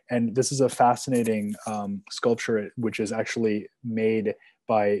late. And this is a fascinating sculpture, which is actually made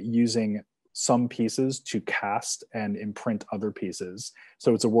by using some pieces to cast and imprint other pieces.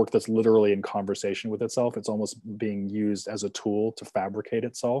 So it's a work that's literally in conversation with itself. It's almost being used as a tool to fabricate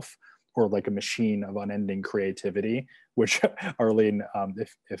itself, or like a machine of unending creativity, which Arlene,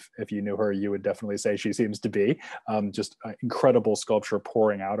 if you knew her, you would definitely say she seems to be. Just incredible sculpture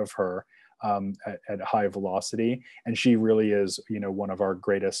pouring out of her at high velocity. And she really is, one of our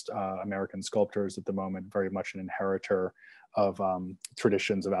greatest American sculptors at the moment, very much an inheritor of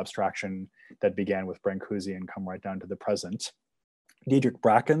traditions of abstraction that began with Brancusi and come right down to the present. Diedrich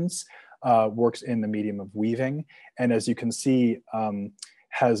Brackens works in the medium of weaving. And as you can see,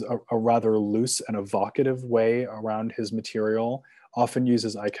 has a rather loose and evocative way around his material, often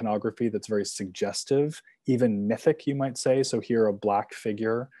uses iconography that's very suggestive, even mythic, you might say. So here, a black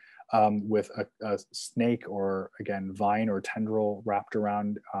figure with a snake, or again, vine or tendril wrapped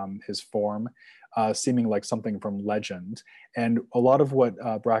around his form, seeming like something from legend. And a lot of what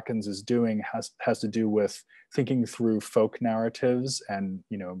Brackens is doing has to do with thinking through folk narratives and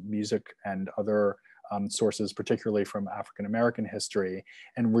music and other sources, particularly from African American history,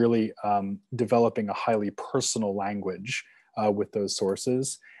 and really developing a highly personal language with those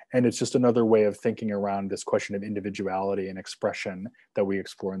sources. And it's just another way of thinking around this question of individuality and expression that we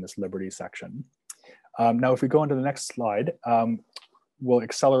explore in this Liberty section. Now, if we go into the next slide, we'll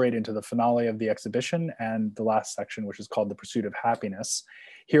accelerate into the finale of the exhibition and the last section, which is called The Pursuit of Happiness.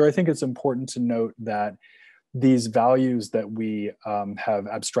 Here, I think it's important to note that these values that we have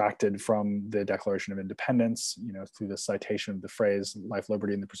abstracted from the Declaration of Independence, through the citation of the phrase life,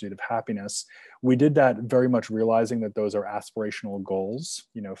 liberty, and the pursuit of happiness, we did that very much realizing that those are aspirational goals,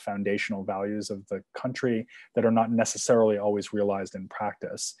 foundational values of the country that are not necessarily always realized in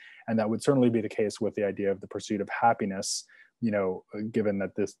practice. And that would certainly be the case with the idea of the pursuit of happiness, given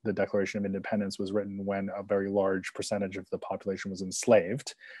that the Declaration of Independence was written when a very large percentage of the population was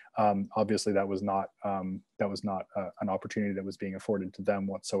enslaved. Obviously, that was not an opportunity that was being afforded to them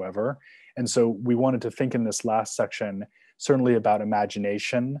whatsoever. And so we wanted to think in this last section certainly about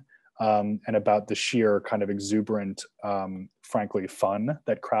imagination and about the sheer kind of exuberant, frankly, fun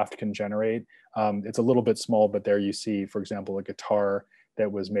that craft can generate. It's a little bit small, but there you see, for example, a guitar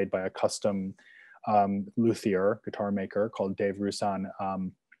that was made by a custom luthier, guitar maker called Dave Roussan.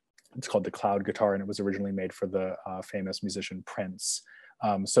 It's called the Cloud guitar, and it was originally made for the famous musician Prince.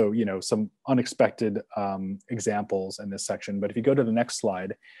 So, some unexpected examples in this section. But if you go to the next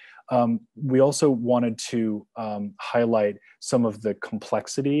slide, we also wanted to highlight some of the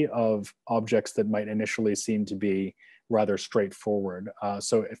complexity of objects that might initially seem to be rather straightforward.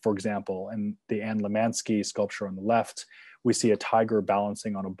 So, for example, in the Anne Lemansky sculpture on the left, we see a tiger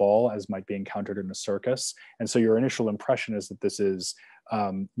balancing on a ball, as might be encountered in a circus. And so your initial impression is that this is,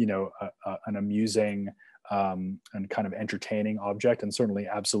 an amusing and kind of entertaining object, and certainly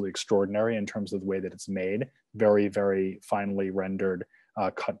absolutely extraordinary in terms of the way that it's made. Very, very finely rendered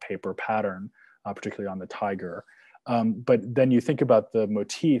cut paper pattern, particularly on the tiger. But then you think about the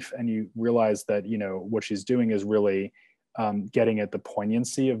motif and you realize that, what she's doing is really getting at the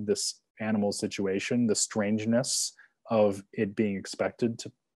poignancy of this animal situation, the strangeness of it being expected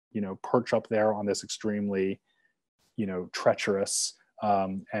to, perch up there on this extremely, treacherous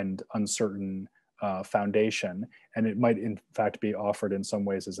and uncertain foundation. And it might in fact be offered in some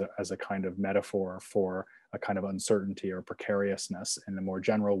ways as a kind of metaphor for a kind of uncertainty or precariousness in a more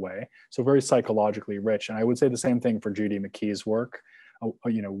general way. So very psychologically rich. And I would say the same thing for Judy McKee's work, a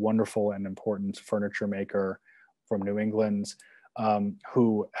wonderful and important furniture maker from New England,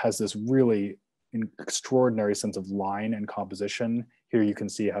 who has this really extraordinary sense of line and composition. Here you can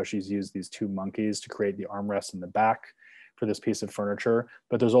see how she's used these two monkeys to create the armrests in the back for this piece of furniture,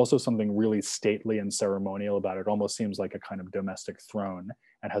 but there's also something really stately and ceremonial about it. It almost seems like a kind of domestic throne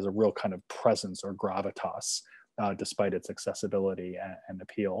and has a real kind of presence or gravitas despite its accessibility and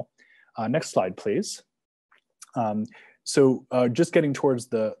appeal. Next slide, please. So just getting towards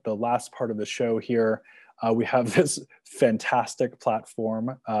the last part of the show here, we have this fantastic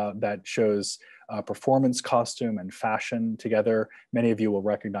platform that shows performance, costume, and fashion together. Many of you will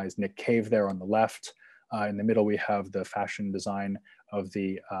recognize Nick Cave there on the left. In the middle, we have the fashion design of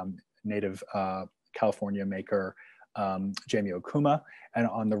the native California maker, Jamie Okuma. And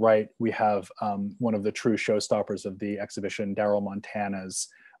on the right, we have one of the true showstoppers of the exhibition, Daryl Montana's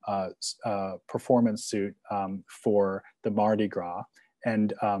performance suit for the Mardi Gras.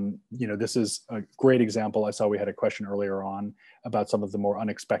 And you know, this is a great example. I saw we had a question earlier on about some of the more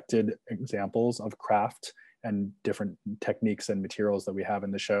unexpected examples of craft and different techniques and materials that we have in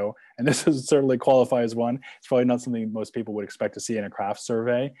the show. And this would certainly qualify as one. It's probably not something most people would expect to see in a craft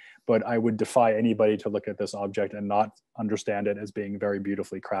survey, but I would defy anybody to look at this object and not understand it as being very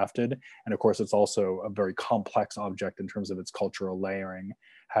beautifully crafted. And of course, it's also a very complex object in terms of its cultural layering,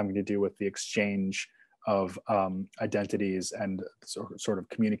 having to do with the exchange of identities and sort of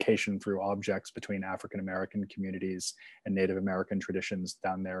communication through objects between African-American communities and Native American traditions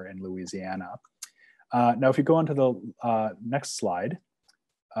down there in Louisiana. Now, if you go on to the next slide,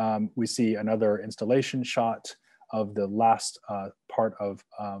 we see another installation shot of the last part of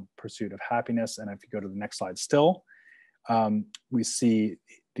Pursuit of Happiness. And if you go to the next slide still, we see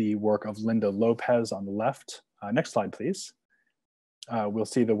the work of Linda Lopez on the left. Next slide, please. We'll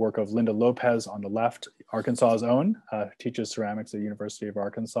see the work of Linda Lopez on the left, Arkansas's own, teaches ceramics at the University of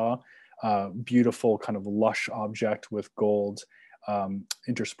Arkansas. Beautiful kind of lush object with gold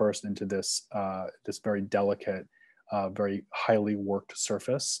interspersed into this, this very delicate, very highly worked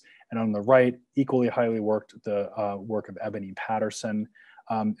surface. And on the right, equally highly worked, the work of Ebony Patterson.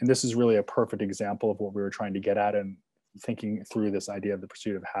 And this is really a perfect example of what we were trying to get at and thinking through this idea of the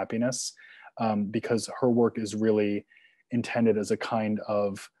pursuit of happiness, because her work is really intended as a kind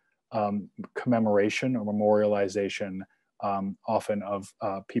of commemoration or memorialization, often of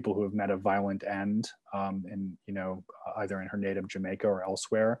people who have met a violent end in, you know, either in her native Jamaica or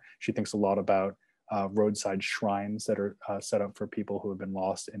elsewhere. She thinks a lot about roadside shrines that are set up for people who have been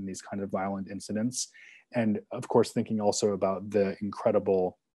lost in these kind of violent incidents. And of course, thinking also about the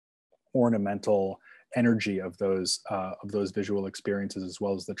incredible ornamental energy of those visual experiences, as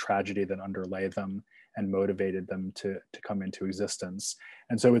well as the tragedy that underlay them and motivated them to come into existence.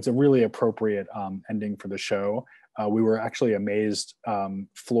 And so it's a really appropriate ending for the show. We were actually amazed,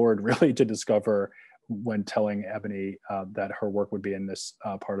 floored really, to discover when telling Ebony that her work would be in this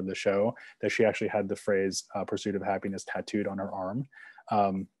part of the show, that she actually had the phrase "Pursuit of Happiness" tattooed on her arm.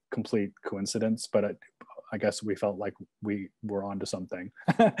 Complete coincidence, but I guess we felt like we were onto something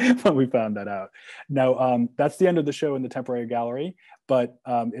when we found that out. Now, that's the end of the show in the temporary gallery, but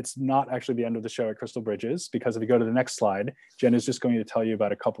it's not actually the end of the show at Crystal Bridges, because if you go to the next slide, Jen is just going to tell you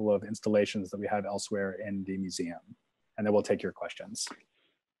about a couple of installations that we have elsewhere in the museum, and then we'll take your questions.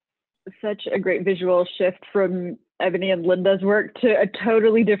 Such a great visual shift from Ebony and Linda's work to a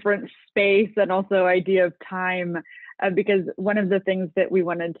totally different space and also idea of time. Because one of the things that we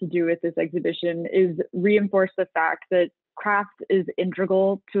wanted to do with this exhibition is reinforce the fact that craft is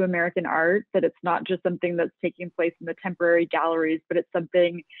integral to American art, that it's not just something that's taking place in the temporary galleries, but it's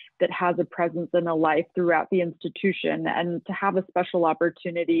something that has a presence and a life throughout the institution. And to have a special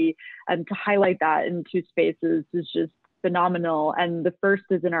opportunity and to highlight that in two spaces is just phenomenal. And the first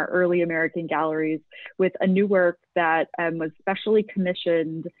is in our early American galleries with a new work that was specially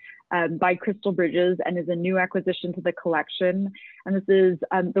commissioned by Crystal Bridges and is a new acquisition to the collection. And this is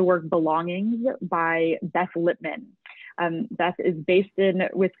the work Belongings by Beth Lippman. Beth is based in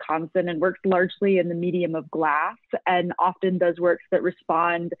Wisconsin and works largely in the medium of glass, and often does works that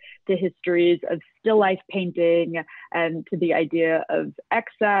respond to histories of still life painting and to the idea of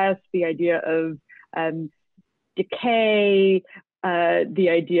excess, the idea of decay, the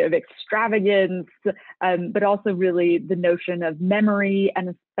idea of extravagance, but also really the notion of memory,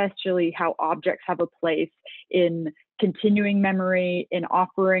 and especially how objects have a place in continuing memory, in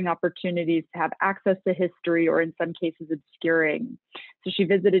offering opportunities to have access to history, or in some cases obscuring. So she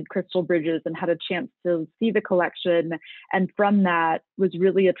visited Crystal Bridges and had a chance to see the collection, and from that was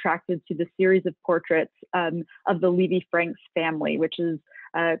really attracted to the series of portraits of the Levy-Franks family, which is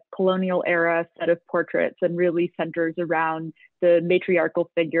a colonial era set of portraits and really centers around the matriarchal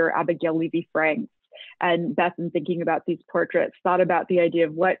figure, Abigail Levy-Franks. And Beth, in thinking about these portraits, thought about the idea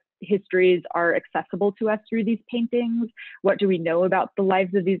of what histories are accessible to us through these paintings. What do we know about the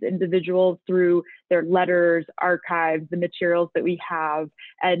lives of these individuals through their letters, archives, the materials that we have,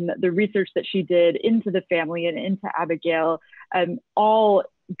 and the research that she did into the family and into Abigail, all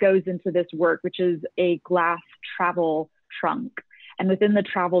goes into this work, which is a glass travel trunk. And within the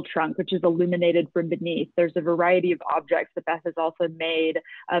travel trunk, which is illuminated from beneath, there's a variety of objects that Beth has also made,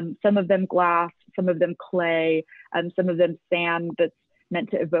 some of them glass, some of them clay, some of them sand that's meant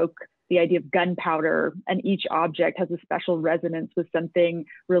to evoke the idea of gunpowder. And each object has a special resonance with something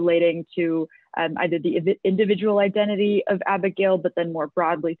relating to either the individual identity of Abigail, but then more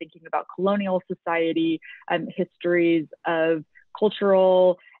broadly thinking about colonial society, histories of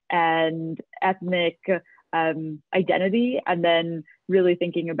cultural and ethnic identity, and then really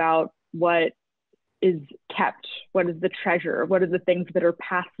thinking about what is kept, what is the treasure, what are the things that are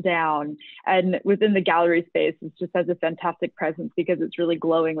passed down. And within the gallery space, it just has a fantastic presence because it's really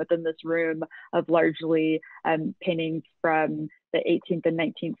glowing within this room of largely paintings from the 18th and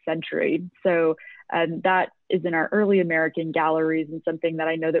 19th century. So that is in our early American galleries, and something that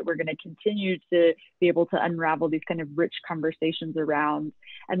I know that we're going to continue to be able to unravel these kind of rich conversations around.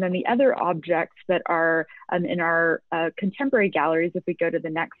 And then the other objects that are in our contemporary galleries, if we go to the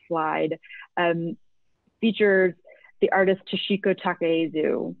next slide, features the artist Toshiko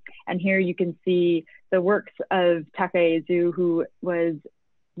Takaezu. And here you can see the works of Takaezu, who was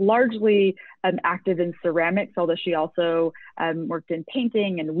largely active in ceramics, although she also worked in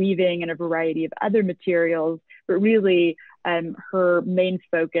painting and weaving and a variety of other materials. But really, her main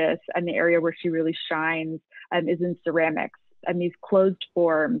focus and the area where she really shines is in ceramics and these closed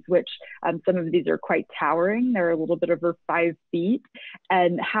forms, which some of these are quite towering. They're a little bit over 5 feet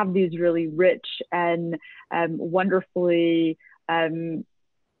and have these really rich and wonderfully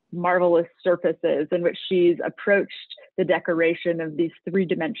marvelous surfaces in which she's approached the decoration of these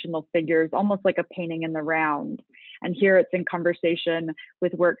 3-dimensional figures, almost like a painting in the round. And here it's in conversation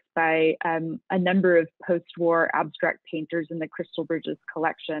with works by a number of post-war abstract painters in the Crystal Bridges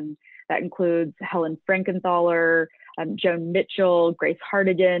collection. That includes Helen Frankenthaler, Joan Mitchell, Grace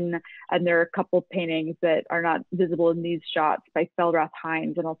Hartigan, and there are a couple paintings that are not visible in these shots by Felrath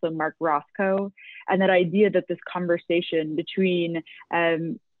Hines and also Mark Roscoe. And that idea that this conversation between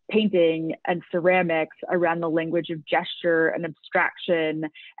painting and ceramics around the language of gesture and abstraction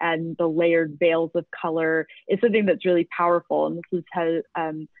and the layered veils of color is something that's really powerful. And this is how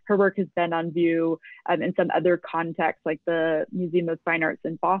her work has been on view in some other contexts, like the Museum of Fine Arts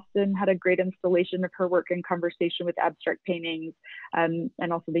in Boston had a great installation of her work in conversation with abstract paintings. And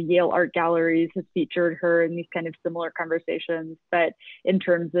also the Yale Art Galleries has featured her in these kind of similar conversations. But in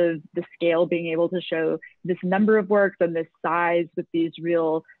terms of the scale, being able to show this number of works and this size with these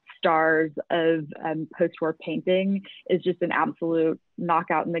real stars of post-war painting is just an absolute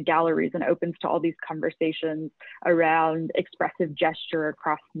knockout in the galleries and opens to all these conversations around expressive gesture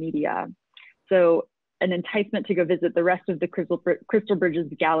across media. So an enticement to go visit the rest of the Crystal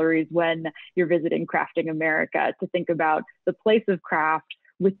Bridges galleries when you're visiting Crafting America, to think about the place of craft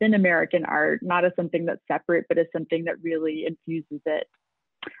within American art, not as something that's separate, but as something that really infuses it.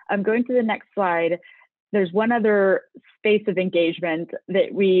 I'm going to the next slide. There's one other space of engagement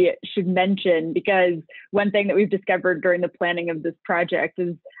that we should mention, because one thing that we've discovered during the planning of this project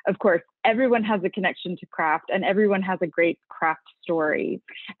is, of course, everyone has a connection to craft and everyone has a great craft story.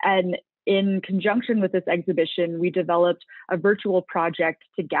 And in conjunction with this exhibition, we developed a virtual project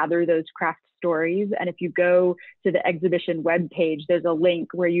to gather those craft stories. And if you go to the exhibition webpage, there's a link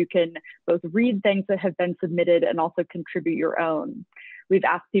where you can both read things that have been submitted and also contribute your own. We've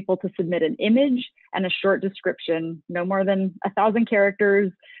asked people to submit an image and a short description, no more than 1,000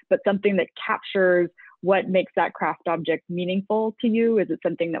 characters, but something that captures what makes that craft object meaningful to you. Is it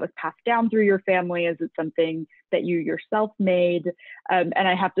something that was passed down through your family? Is it something that you yourself made? And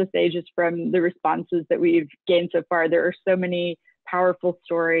I have to say, just from the responses that we've gained so far, there are so many powerful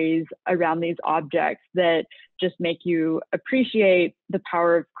stories around these objects that just make you appreciate the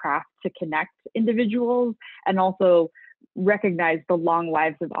power of craft to connect individuals, and also recognize the long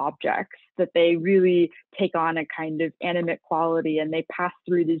lives of objects, that they really take on a kind of animate quality and they pass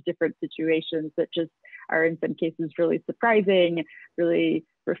through these different situations that just are in some cases really surprising, really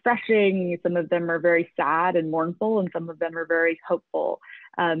refreshing. Some of them are very sad and mournful, and some of them are very hopeful.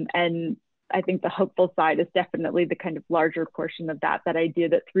 And I think the hopeful side is definitely the kind of larger portion of that idea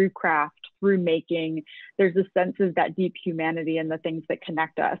that through craft, through making, there's a sense of that deep humanity and the things that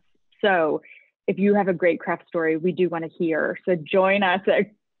connect us. So if you have a great craft story, we do want to hear. So join us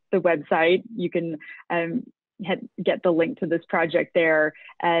at the website. You can get the link to this project there.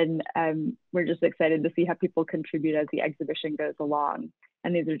 And we're just excited to see how people contribute as the exhibition goes along.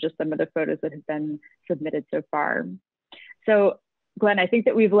 And these are just some of the photos that have been submitted so far. So Glenn, I think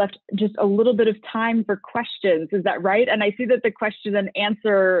that we've left just a little bit of time for questions. Is that right? And I see that the question and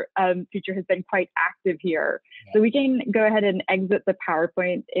answer feature has been quite active here. Yeah. So we can go ahead and exit the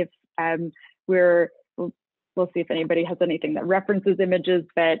PowerPoint if we'll see if anybody has anything that references images,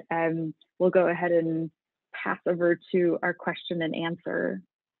 but we'll go ahead and pass over to our question and answer.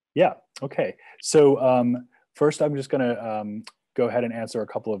 Yeah, okay. So first I'm just gonna go ahead and answer a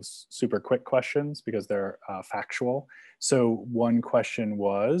couple of super quick questions because they're factual. So one question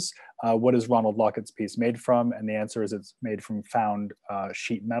was, what is Ronald Lockett's piece made from? And the answer is it's made from found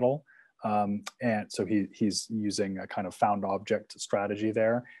sheet metal. And so he's using a kind of found object strategy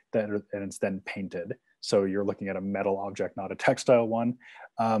there, and it's then painted. So you're looking at a metal object, not a textile one.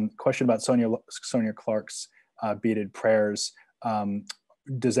 Question about Sonia Clark's beaded prayers.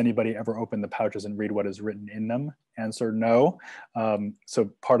 Does anybody ever open the pouches and read what is written in them? Answer, no. So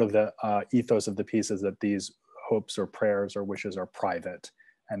part of the ethos of the piece is that these hopes or prayers or wishes are private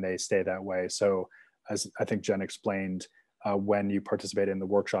and they stay that way. So as I think Jen explained, when you participate in the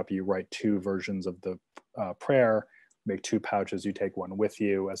workshop, you write 2 versions of the prayer, make 2 pouches, you take one with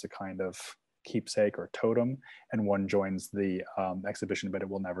you as a kind of keepsake or totem, and one joins the exhibition, but it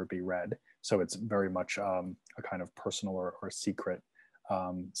will never be read. So it's very much a kind of personal or secret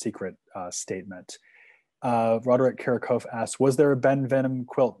statement. Roderick Karakov asks, was there a Ben Venom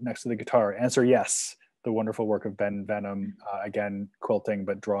quilt next to the guitar? Answer, yes. The wonderful work of Ben Venom, again, quilting,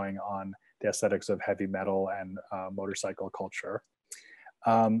 but drawing on the aesthetics of heavy metal and motorcycle culture.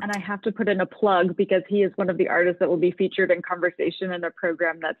 And I have to put in a plug because he is one of the artists that will be featured in conversation in a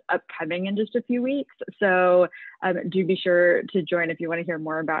program that's upcoming in just a few weeks. So do be sure to join if you want to hear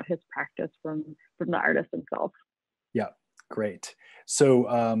more about his practice from the artist himself. Yeah, great.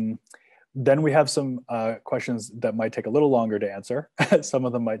 So then we have some questions that might take a little longer to answer. Some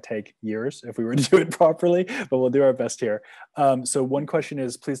of them might take years if we were to do it properly, but we'll do our best here. So one question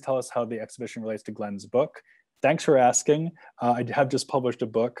is, please tell us how the exhibition relates to Glenn's book. Thanks for asking. I have just published a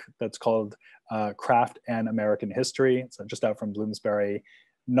book that's called Craft and American History. It's just out from Bloomsbury,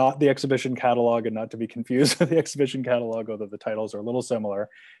 not the exhibition catalog, and not to be confused with the exhibition catalog, although the titles are a little similar.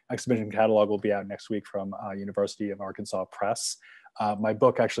 Exhibition catalog will be out next week from University of Arkansas Press. My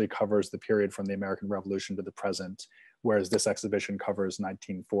book actually covers the period from the American Revolution to the present, whereas this exhibition covers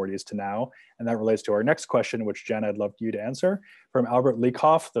 1940s to now. And that relates to our next question, which Jen, I'd love you to answer. From Albert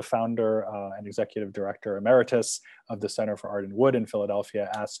Leacoff, the founder and executive director emeritus of the Center for Art and Wood in Philadelphia,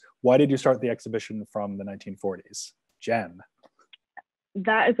 asks, why did you start the exhibition from the 1940s? Jen.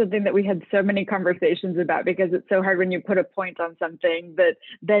 That is something that we had so many conversations about, because it's so hard when you put a point on something that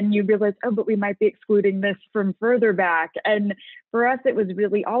then you realize, oh, but we might be excluding this from further back. And for us, it was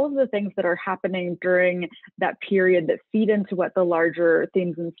really all of the things that are happening during that period that feed into what the larger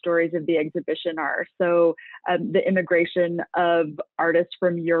themes and stories of the exhibition are. So the immigration of artists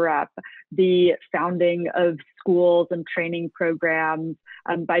from Europe, the founding of schools and training programs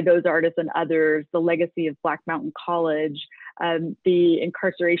by those artists and others, the legacy of Black Mountain College, the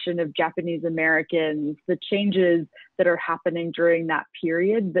incarceration of Japanese Americans, the changes that are happening during that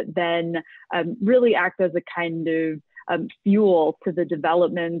period that then really act as a kind of fuel to the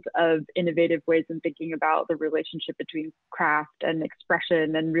development of innovative ways in thinking about the relationship between craft and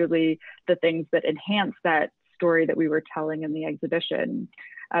expression, and really the things that enhance that story that we were telling in the exhibition.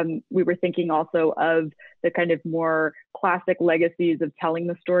 We were thinking also of the kind of more classic legacies of telling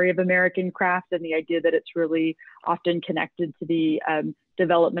the story of American craft, and the idea that it's really often connected to the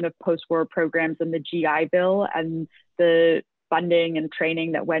development of post-war programs and the GI Bill and the funding and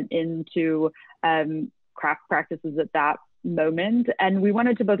training that went into craft practices at that moment. And we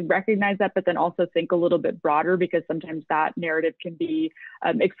wanted to both recognize that, but then also think a little bit broader, because sometimes that narrative can be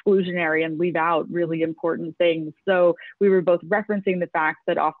exclusionary and leave out really important things. So we were both referencing the fact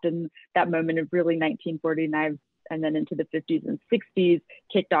that often that moment of really 1949 and then into the 50s and 60s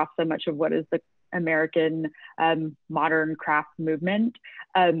kicked off so much of what is the American modern craft movement,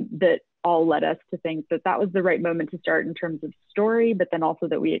 that all led us to think that that was the right moment to start in terms of story, but then also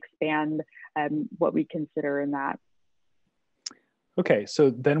that we expand what we consider in that. Okay,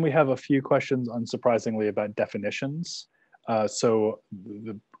 so then we have a few questions, unsurprisingly, about definitions. So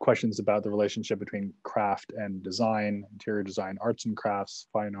the questions about the relationship between craft and design, interior design, arts and crafts,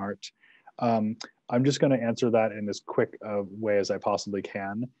 fine art. I'm just going to answer that in as quick a way as I possibly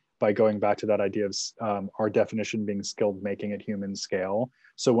can by going back to that idea of our definition being skilled making at human scale.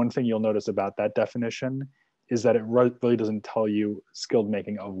 So one thing you'll notice about that definition is that it really doesn't tell you skilled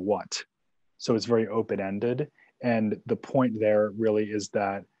making of what. So it's very open-ended. And the point there really is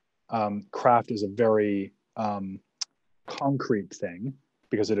that craft is a very concrete thing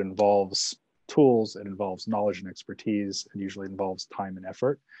because it involves tools, it involves knowledge and expertise, it usually involves time and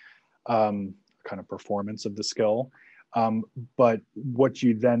effort, kind of performance of the skill. But what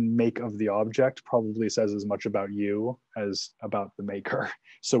you then make of the object probably says as much about you as about the maker.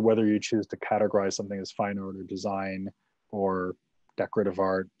 So whether you choose to categorize something as fine art or design or decorative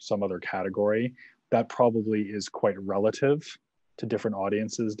art, some other category, that probably is quite relative to different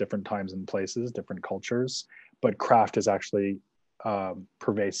audiences, different times and places, different cultures. But craft is actually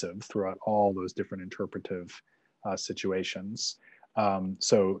pervasive throughout all those different interpretive situations.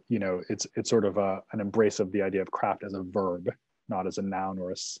 So, you know, it's sort of an embrace of the idea of craft as a verb, not as a noun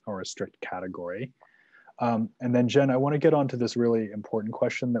or a strict category. And then Jen, I want to get onto this really important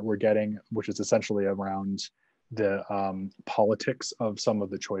question that we're getting, which is essentially around the politics of some of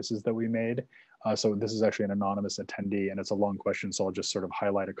the choices that we made. So this is actually an anonymous attendee and it's a long question, so I'll just sort of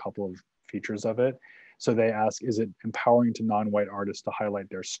highlight a couple of features of it. So they ask, is it empowering to non-white artists to highlight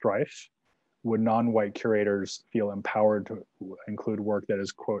their strife? Would non-white curators feel empowered to include work that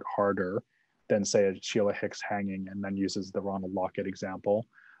is, quote, harder than, say, a Sheila Hicks hanging, and then uses the Ronald Lockett example,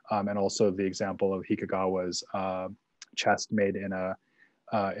 and also the example of Hikagawa's chest made in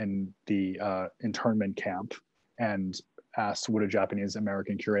the internment camp, and asked, would a Japanese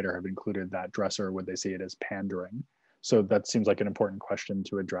American curator have included that dresser, or would they see it as pandering? So that seems like an important question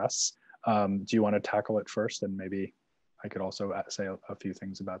to address. Do you want to tackle it first? And maybe I could also say a few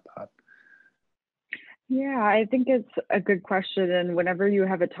things about that. Yeah, I think it's a good question. And whenever you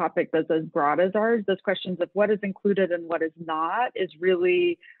have a topic that's as broad as ours, those questions of what is included and what is not is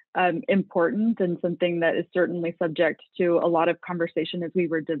really important, and something that is certainly subject to a lot of conversation as we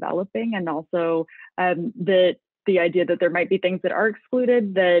were developing, and also the idea that there might be things that are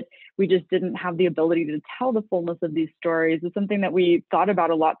excluded that we just didn't have the ability to tell the fullness of these stories is something that we thought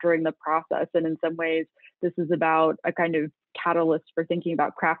about a lot during the process. And in some ways, this is about a kind of catalyst for thinking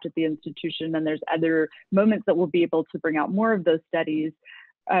about craft at the institution. And there's other moments that we'll be able to bring out more of those studies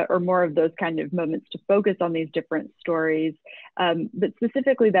or more of those kind of moments to focus on these different stories. But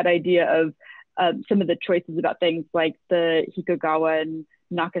specifically that idea of some of the choices about things like the Hikagawa and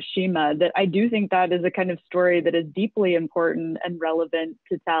Nakashima, that I do think that is a kind of story that is deeply important and relevant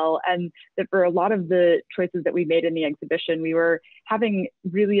to tell. And that for a lot of the choices that we made in the exhibition, we were having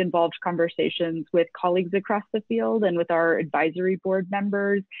really involved conversations with colleagues across the field and with our advisory board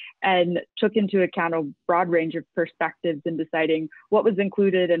members, and took into account a broad range of perspectives in deciding what was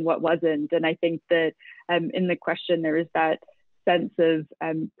included and what wasn't. And I think that in the question, there is that sense of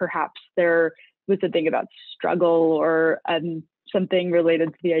perhaps there was something about struggle or something related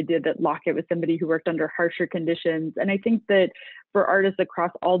to the idea that Lockett was somebody who worked under harsher conditions. And I think that for artists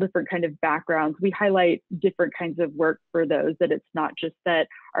across all different kind of backgrounds, we highlight different kinds of work for those, that it's not just that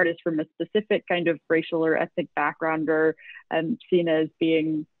artists from a specific kind of racial or ethnic background are seen as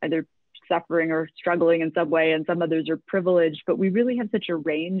being either suffering or struggling in some way, and some others are privileged, but we really have such a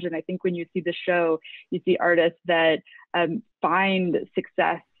range. And I think when you see the show, you see artists that find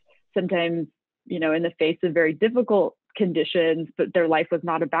success sometimes, you know, in the face of very difficult conditions, but their life was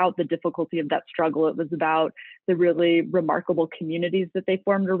not about the difficulty of that struggle. It was about the really remarkable communities that they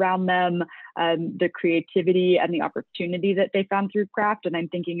formed around them, the creativity and the opportunity that they found through craft. And I'm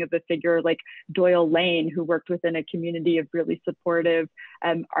thinking of a figure like Doyle Lane, who worked within a community of really supportive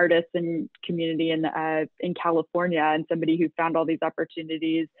artists and community in California, and somebody who found all these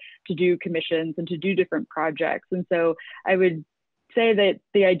opportunities to do commissions and to do different projects. And so I would say that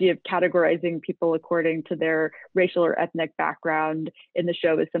the idea of categorizing people according to their racial or ethnic background in the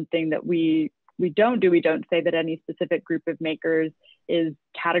show is something that we don't do. We don't say that any specific group of makers is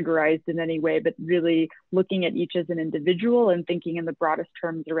categorized in any way, but really looking at each as an individual and thinking in the broadest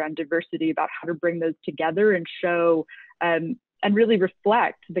terms around diversity, about how to bring those together and show and really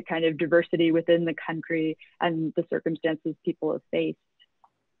reflect the kind of diversity within the country and the circumstances people have faced.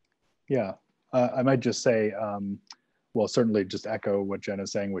 Yeah, I might just say, well, certainly just echo what Jen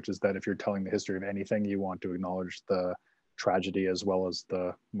is saying, which is that if you're telling the history of anything, you want to acknowledge the tragedy as well as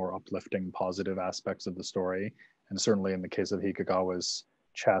the more uplifting, positive aspects of the story. And certainly in the case of Hikagawa's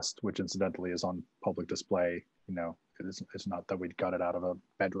chest, which incidentally is on public display, you know, it's not that we got it out of a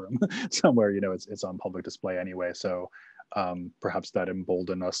bedroom somewhere, you know, it's on public display anyway. So perhaps that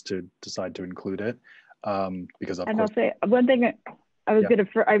emboldened us to decide to include it. Because of course, I'll say one thing. I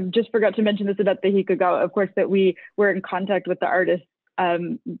just forgot to mention this about the Hikagawa, of course, that we were in contact with the artist's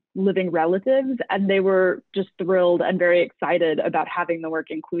living relatives, and they were just thrilled and very excited about having the work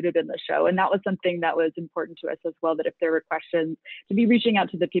included in the show. And that was something that was important to us as well, that if there were questions, to be reaching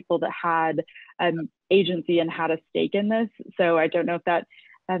out to the people that had agency and had a stake in this. So I don't know if that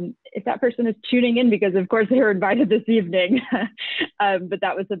if that person is tuning in, because of course they were invited this evening, but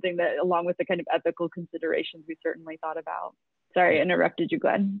that was something that, along with the kind of ethical considerations, we certainly thought about. Sorry, I interrupted you,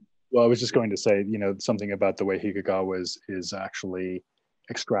 Glenn. Well, I was just going to say, something about the way Hikagawa is actually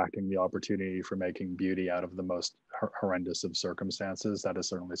extracting the opportunity for making beauty out of the most horrendous of circumstances. That is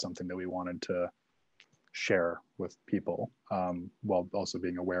certainly something that we wanted to share with people, while also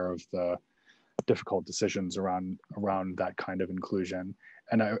being aware of the difficult decisions around that kind of inclusion.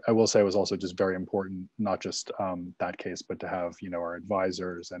 And I will say it was also just very important, not just that case, but to have our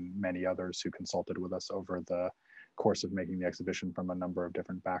advisors and many others who consulted with us over the course of making the exhibition from a number of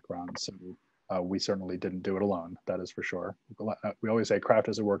different backgrounds. So we certainly didn't do it alone, that is for sure. We always say craft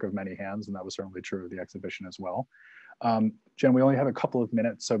is a work of many hands, and that was certainly true of the exhibition as well. Jen, we only have a couple of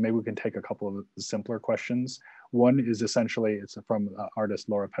minutes, so maybe we can take a couple of simpler questions. One is essentially, it's from artist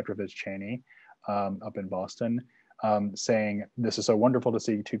Laura Petrovich Cheney up in Boston, saying, "This is so wonderful to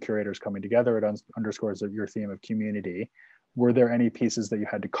see two curators coming together. It underscores your theme of community. Were there any pieces that you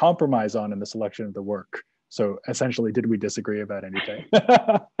had to compromise on in the selection of the work?" So essentially, did we disagree about anything?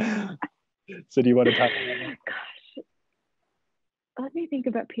 So do you want to talk about that? Gosh, let me think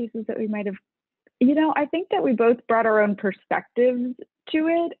about pieces that we might have, I think that we both brought our own perspectives to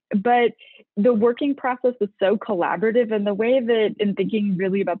it, but the working process was so collaborative, and the way that, in thinking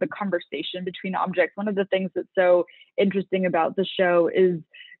really about the conversation between objects, one of the things that's so interesting about the show is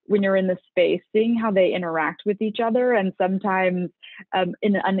when you're in the space, seeing how they interact with each other, and sometimes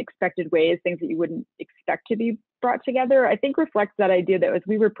in unexpected ways, things that you wouldn't expect to be brought together, I think reflects that idea that as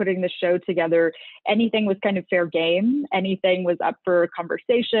we were putting the show together, anything was kind of fair game, anything was up for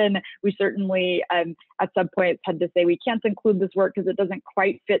conversation. We certainly at some points had to say we can't include this work because it doesn't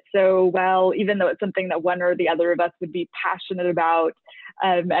quite fit so well, even though it's something that one or the other of us would be passionate about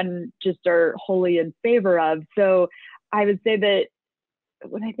and just are wholly in favor of. So I would say that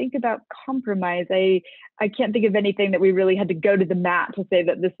when I think about compromise, I can't think of anything that we really had to go to the mat to say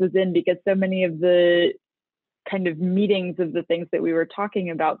that this was in, because so many of the kind of meetings of the things that we were talking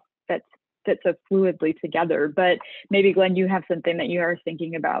about that fit so fluidly together. But maybe, Glenn, you have something that you are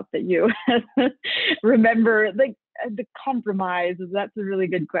thinking about that you remember, like the compromise. That's a really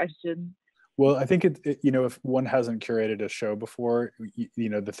good question. Well, I think if one hasn't curated a show before,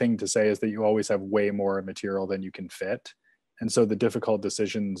 the thing to say is that you always have way more material than you can fit. And so the difficult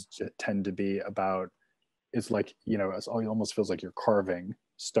decisions tend to be about, it's like, it almost feels like you're carving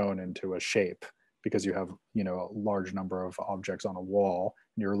stone into a shape, because you have, a large number of objects on a wall,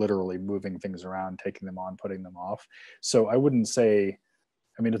 and you're literally moving things around, taking them on, putting them off. So I wouldn't say,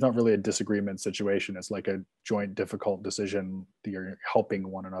 it's not really a disagreement situation. It's like a joint difficult decision that you're helping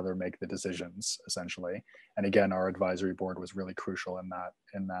one another make the decisions, essentially. And again, our advisory board was really crucial in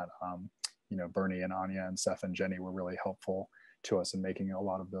that, Bernie and Anya and Seth and Jenny were really helpful to us in making a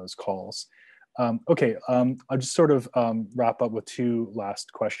lot of those calls. I'll just sort of wrap up with two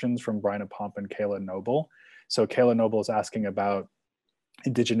last questions from Bryna Pomp and Kayla Noble. So Kayla Noble is asking about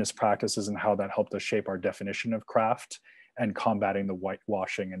Indigenous practices and how that helped us shape our definition of craft, and combating the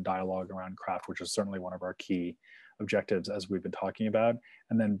whitewashing and dialogue around craft, which is certainly one of our key objectives as we've been talking about.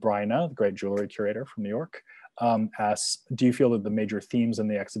 And then Bryna, the great jewelry curator from New York, asks, do you feel that the major themes in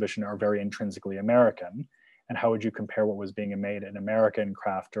the exhibition are very intrinsically American? And how would you compare what was being made in American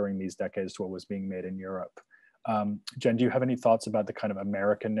craft during these decades to what was being made in Europe? Jen, do you have any thoughts about the kind of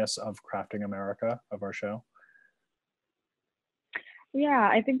Americanness of Crafting America of our show? Yeah,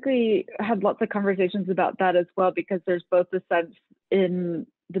 I think we had lots of conversations about that as well, because there's both a sense in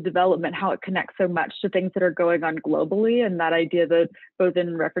the development, how it connects so much to things that are going on globally, and that idea that both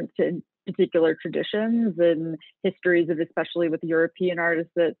in reference to particular traditions and histories of, especially with European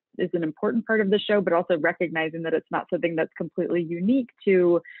artists, that is an important part of the show, but also recognizing that it's not something that's completely unique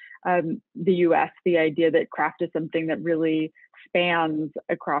to the US. The idea that craft is something that really spans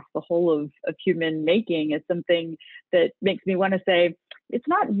across the whole of human making is something that makes me want to say it's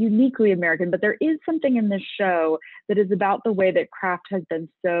not uniquely American, but there is something in this show that is about the way that craft has been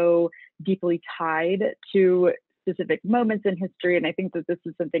so deeply tied to specific moments in history. And I think that this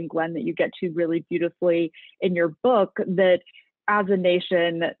is something, Glenn, that you get to really beautifully in your book, that as a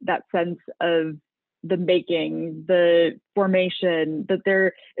nation, that sense of the making, the formation, that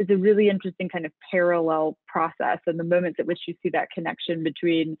there is a really interesting kind of parallel process, and the moments at which you see that connection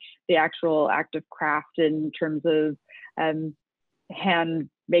between the actual act of craft in terms of hand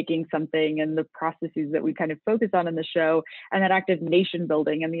making something and the processes that we kind of focus on in the show, and that act of nation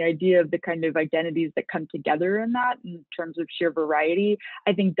building and the idea of the kind of identities that come together in that in terms of sheer variety,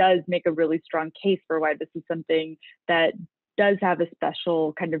 I think does make a really strong case for why this is something that does have a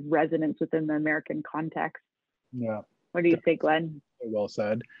special kind of resonance within the American context. Yeah. What do you say, Glenn? Well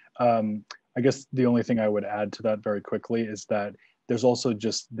said. I guess the only thing I would add to that very quickly is that there's also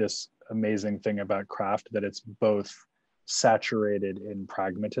just this amazing thing about craft that it's both saturated in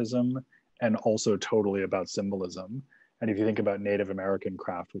pragmatism and also totally about symbolism. And if you think about Native American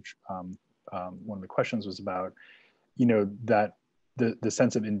craft, which one of the questions was about, you know, that the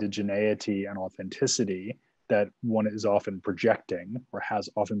sense of indigeneity and authenticity that one is often projecting or has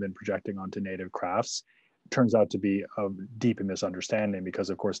often been projecting onto Native crafts turns out to be a deep misunderstanding, because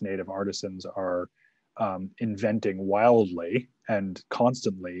of course Native artisans are inventing wildly and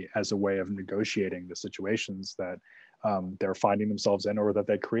constantly as a way of negotiating the situations that they're finding themselves in or that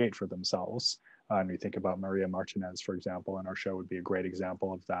they create for themselves. And we think about Maria Martinez, for example, and our show would be a great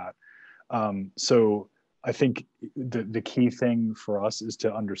example of that. So I think the key thing for us is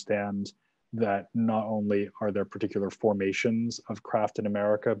to understand that not only are there particular formations of craft in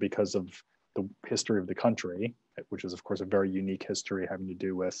America because of the history of the country, which is of course a very unique history having to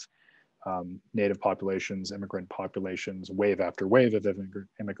do with Native populations, immigrant populations, wave after wave of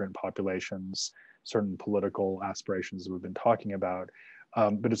immigrant populations, certain political aspirations that we've been talking about.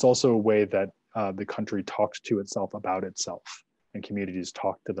 But it's also a way that the country talks to itself about itself, and communities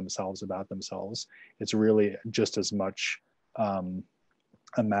talk to themselves about themselves. It's really just as much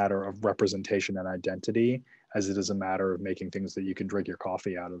a matter of representation and identity as it is a matter of making things that you can drink your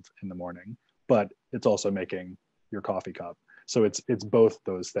coffee out of in the morning. But it's also making your coffee cup. So it's both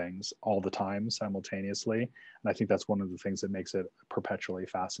those things all the time simultaneously. And I think that's one of the things that makes it perpetually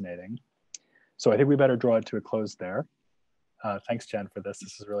fascinating. So I think we better draw it to a close there. Thanks, Jen, for this.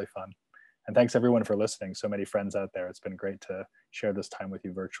 This is really fun. And thanks everyone for listening. So many friends out there. It's been great to share this time with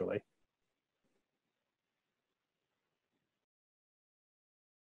you virtually.